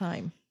one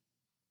time.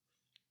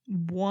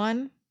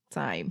 One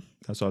time.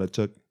 That's all it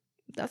took?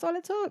 That's all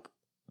it took.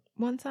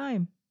 One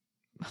time.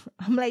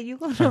 I'm like,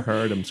 I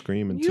heard him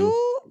screaming too.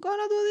 You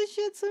gonna do this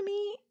shit to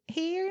me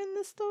here in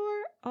the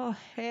store? Oh,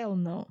 hell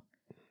no.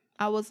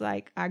 I was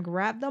like, I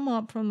grabbed them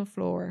up from the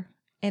floor.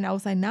 And I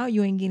was like, now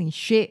you ain't getting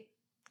shit.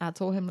 I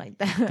told him like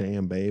that.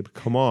 Damn, babe.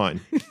 Come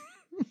on.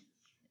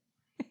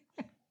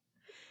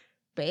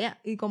 Vea,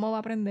 ¿y cómo va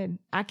a aprender?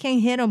 I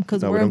can't hit him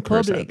because no, we're we don't in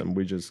public. curse at them.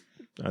 We just,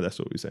 that's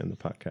what we say in the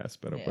podcast.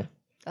 But yeah,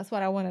 that's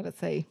what I wanted to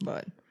say.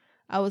 But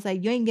I was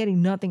like, you ain't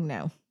getting nothing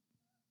now.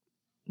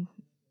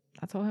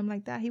 I told him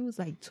like that. He was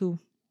like 2.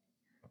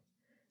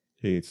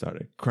 He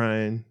started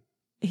crying.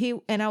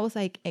 And I was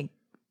like,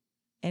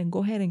 and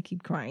go ahead and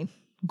keep crying.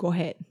 Go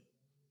ahead.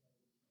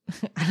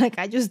 Like,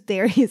 I just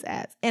dared his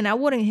ass. And I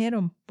wouldn't hit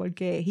him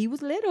porque he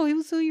was little. He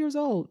was 2 years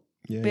old.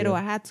 Yeah, Pero I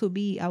had to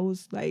be. I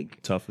was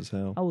like... tough as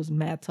hell. I was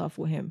mad tough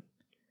with him.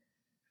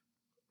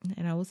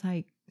 And I was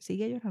like,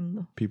 sigue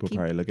llorando. People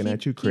probably looking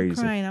at you crazy. Keep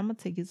crying. I'm going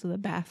to take you to the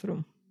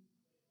bathroom.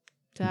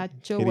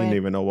 Chacho, he didn't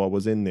even know what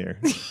was in there.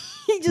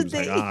 He just was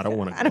like, I don't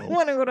want to go. I don't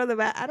want to go to the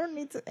bathroom. I don't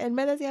need to. And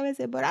me decía a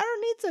veces, but I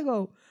don't need to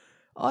go.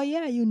 Oh,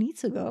 yeah, you need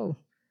to go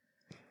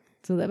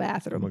to the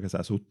bathroom. Como que se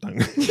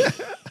asustan.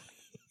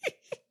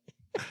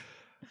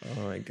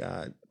 Oh, my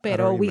God.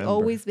 Pero we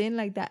always been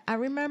like that.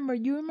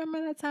 You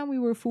remember that time we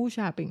were food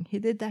shopping? He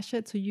did that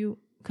shit to you.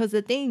 Because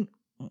the thing,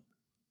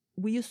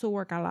 we used to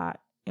work a lot.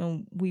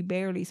 and we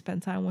barely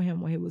spent time with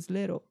him when he was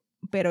little.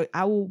 But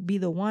I will be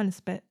the one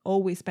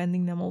always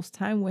spending the most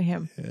time with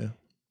him. Yeah.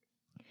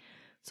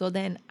 So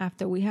then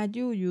after we had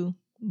Juju,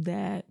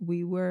 that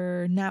we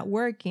were not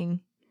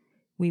working,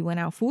 we went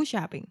out food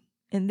shopping.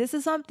 And this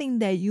is something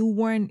that you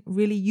weren't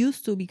really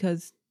used to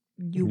because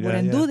you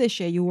wouldn't do this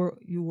shit. You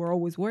were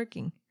always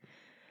working.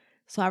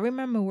 So I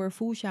remember we're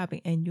food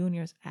shopping and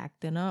Junior's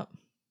acting up.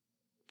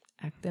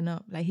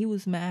 Like he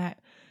was mad.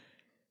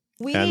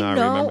 We didn't know. I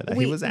remember that.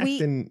 He was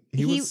acting.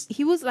 He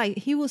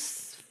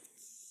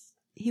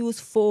was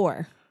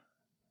 4.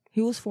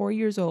 He was 4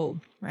 years old,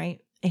 right?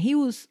 And he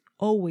was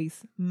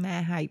always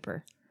mad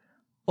hyper.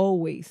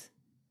 Always.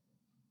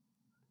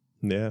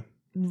 Yeah.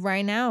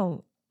 Right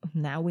now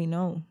we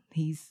know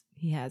he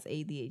has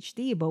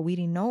ADHD, but we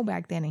didn't know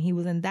back then, and he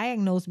wasn't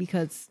diagnosed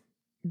because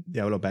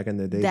well, back in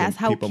the day, that's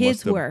how people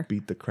kids must were.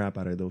 Beat the crap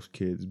out of those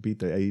kids, beat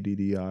the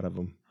ADD out of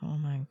them. Oh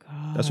my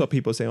God. That's what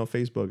people say on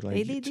Facebook. Like,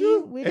 ADD?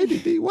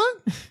 ADD, what?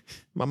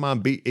 My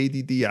mom beat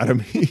ADD out of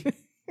me.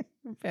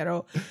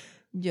 Pero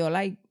yo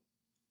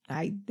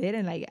I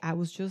didn't, I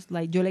was just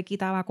like, yo le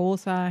quitaba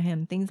cosas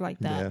and things like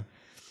that. Yeah.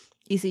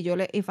 Y si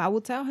if I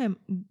would tell him,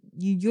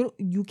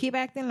 you keep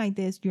acting like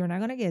this, you're not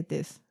going to get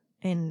this.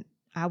 And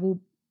I will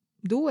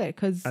do it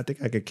because I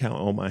think I could count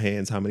on my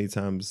hands how many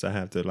times I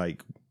have to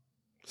like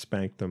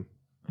spank them.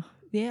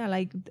 Yeah,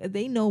 like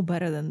they know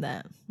better than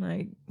that.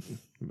 Like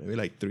maybe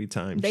like 3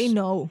 times. They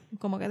know.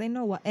 Como que they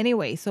know what.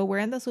 Anyway, so we're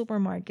in the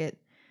supermarket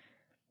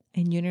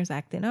and Junior's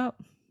acting up.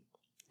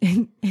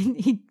 And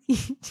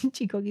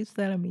Chico keeps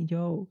telling me,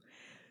 yo,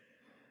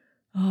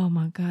 oh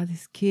my God,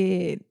 this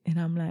kid. And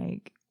I'm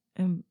like,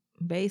 and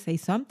Bae, say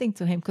something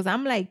to him. Because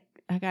I'm like,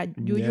 I got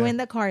Juju in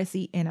the car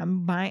seat and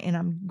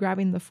I'm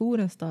grabbing the food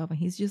and stuff. And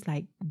he's just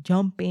like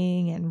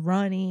jumping and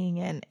running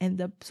and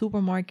the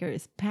supermarket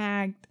is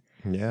packed.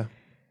 Yeah.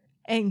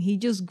 And he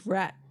just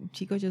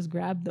Chico just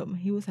grabbed them.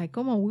 He was like,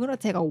 come on, we're going to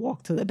take a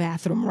walk to the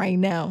bathroom right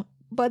now.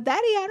 But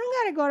Daddy, I don't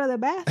got to go to the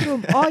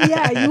bathroom. Oh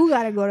yeah, you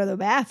got to go to the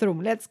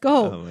bathroom. Let's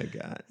go. Oh my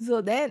God.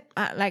 So then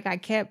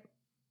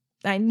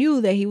I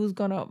knew that he was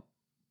going to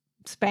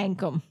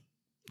spank him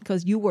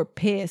because you were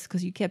pissed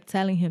because you kept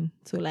telling him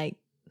to like,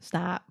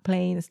 stop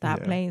playing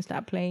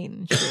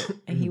and shit.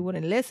 And he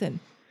wouldn't listen.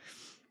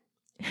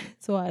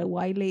 So a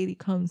white lady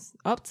comes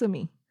up to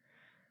me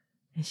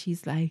and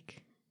she's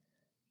like,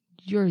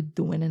 you're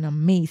doing an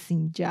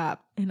amazing job.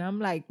 And I'm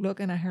like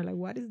looking at her like,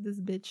 what is this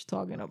bitch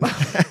talking about?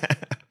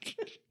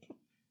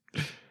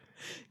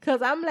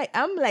 Because I'm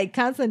like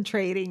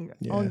concentrating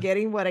on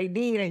getting what I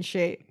need and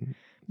shit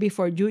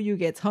before Juju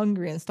gets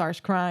hungry and starts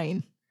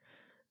crying.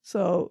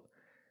 So,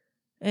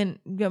 and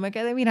yo me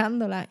quedé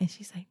mirándola and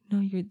she's like, no,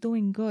 you're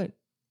doing good.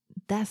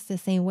 That's the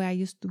same way I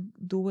used to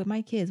do with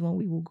my kids when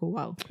we would go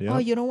out. Yep. Oh,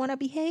 you don't want to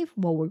behave?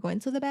 Well, we're going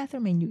to the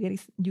bathroom and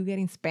you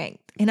getting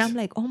spanked. And I'm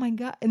like, oh my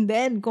God. And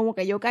then como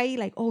que yo caí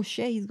like, oh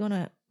shit, he's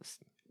gonna.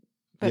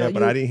 But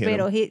I didn't hit him.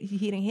 But he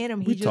didn't hit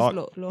him. We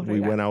talked. We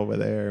went over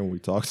there and we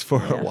talked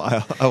for a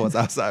while. I was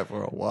outside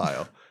for a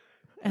while.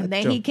 And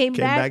then he came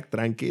back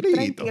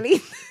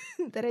tranquilito.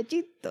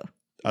 Derechito.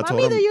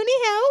 Mommy, do you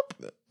need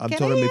help? I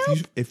told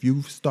him if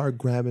you start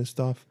grabbing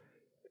stuff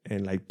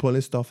and like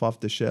pulling stuff off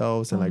the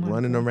shelves and like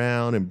running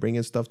around and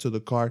bringing stuff to the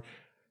car,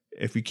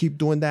 if you keep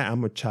doing that, I'm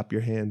going to chop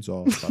your hands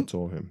off. I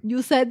told him.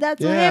 You said that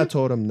to him? Yeah, I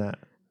told him that.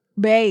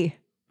 Bae,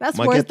 that's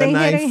worse than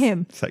hitting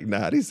him. It's like,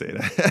 nah, I didn't say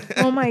that.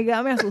 Oh my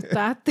God, me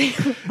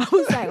asustaste. I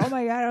was like, oh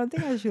my God, I don't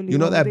think I should leave. You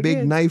know that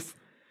big knife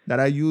that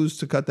I use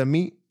to cut the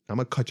meat? I'm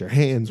going to cut your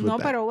hands with that.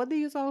 No, but what did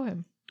you tell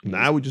him?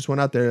 Nah, we just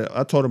went out there.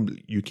 I told him,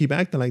 you keep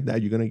acting like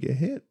that, you're going to get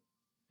hit.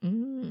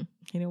 He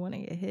didn't want to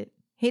get hit.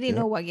 He didn't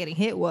know what getting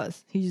hit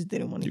was. He just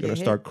didn't want to get hit. You're going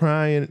to start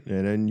crying,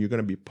 and then you're going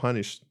to be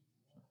punished.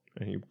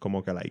 And he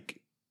como que like...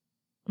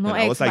 No,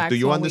 and I was like, do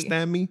you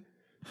understand me?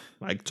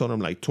 Like, told him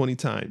like 20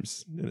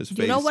 times in his face.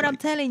 You know what like, I'm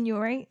telling you,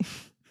 right?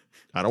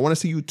 I don't want to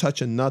see you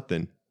touching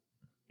nothing.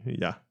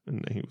 Yeah,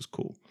 and then he was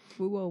cool.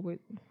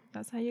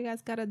 That's how you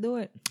guys got to do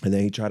it. And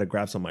then he tried to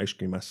grab some ice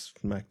cream. I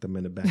smacked him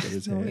in the back of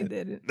his head. No, he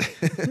didn't.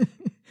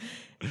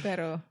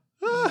 Pero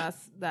I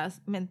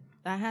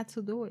had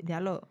to do it.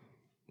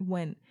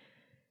 When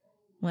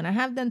I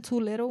have them 2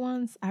 little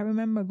ones, I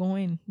remember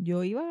going,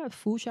 yo iba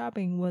food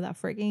shopping with a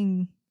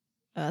freaking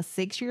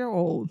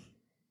 6-year-old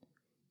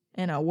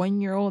and a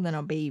 1-year-old and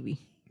a baby.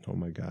 Oh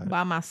my God.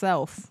 By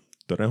myself.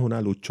 Tú eres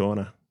una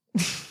luchona.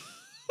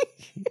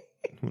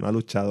 Una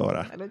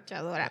luchadora. Una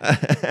luchadora.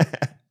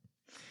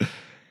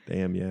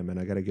 Damn, yeah, man.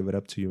 I got to give it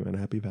up to you, man.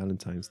 Happy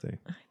Valentine's Day.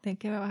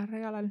 ¿Qué me vas a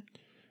regalar?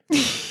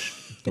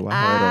 Te vas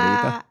a ver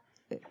ahorita.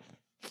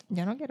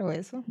 Yo no quiero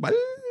eso.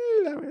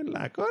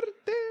 La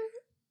corte.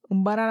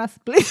 Un banana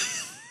split.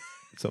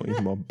 So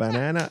mismo,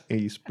 banana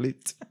y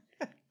split.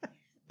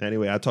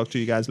 Anyway, I'll talk to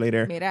you guys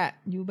later. Mira,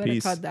 you better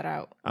cut that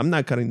out. I'm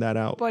not cutting that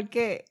out. ¿Por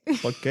qué?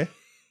 ¿Por qué?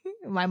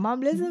 My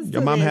mom listens to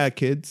Your mom had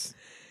kids.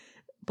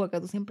 Porque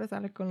tú siempre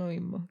sales con lo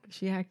mismo.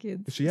 She had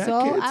kids. She had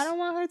so kids. I don't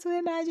want her to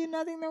imagine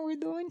nothing that we're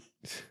doing.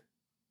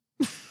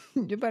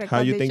 You better How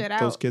cut you this think shit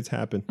out. those kids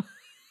happen?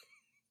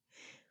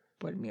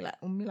 Por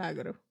un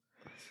milagro.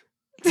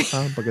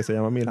 Porque se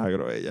llama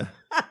Milagro ella.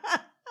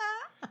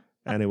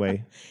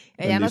 Anyway.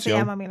 Ella no se bendición.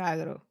 llama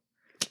Milagro.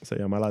 Se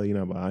llama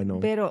Ladina, but I know.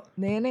 Pero,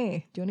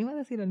 nene, yo no iba a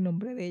decir el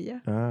nombre de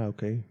ella.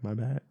 Okay. My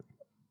bad.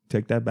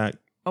 Take that back.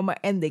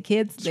 And the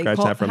kids, Scratch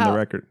that from the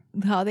record.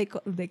 How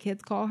the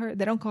kids call her?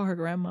 They don't call her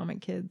grandmom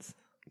and kids.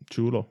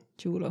 Chulo.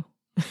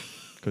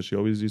 Because she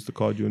always used to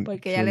call Junior.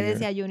 Porque ella le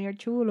decía Junior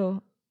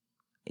chulo.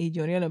 Y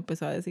Junior le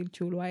empezó a decir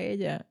chulo a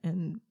ella.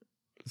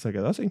 Se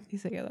quedó así. Y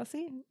se quedó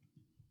así.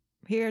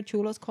 Here,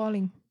 Chulo's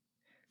calling.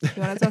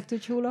 You want to talk to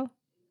Chulo?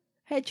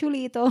 Hey,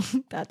 Chulito.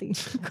 Tati.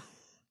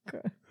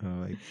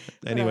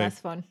 Anyway. That's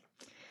fun.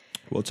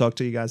 We'll talk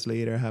to you guys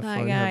later. Have Bye,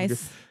 fun.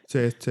 guys.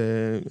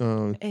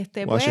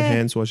 Wash your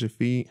hands, wash your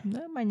feet.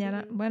 No,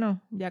 mañana, bueno,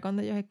 ya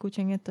cuando ellos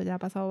escuchen esto, ya ha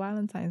pasado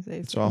Valentine's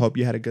Day. So I hope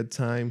you had a good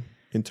time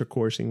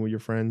intercoursing with your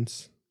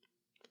friends.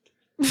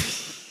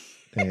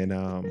 And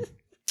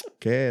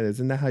 ¿qué?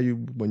 Isn't that how you,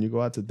 when you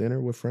go out to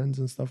dinner with friends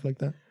and stuff like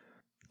that?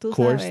 Tú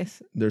course,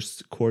 sabes.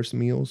 There's course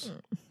meals.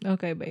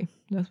 Okay, babe.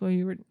 That's what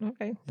you were.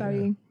 Okay, está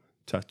bien.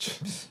 Touch.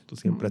 Tú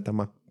siempre estás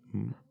más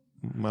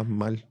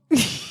mal.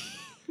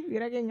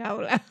 Mira quién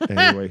habla.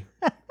 Anyway.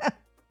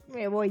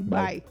 Me voy.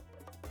 Bye.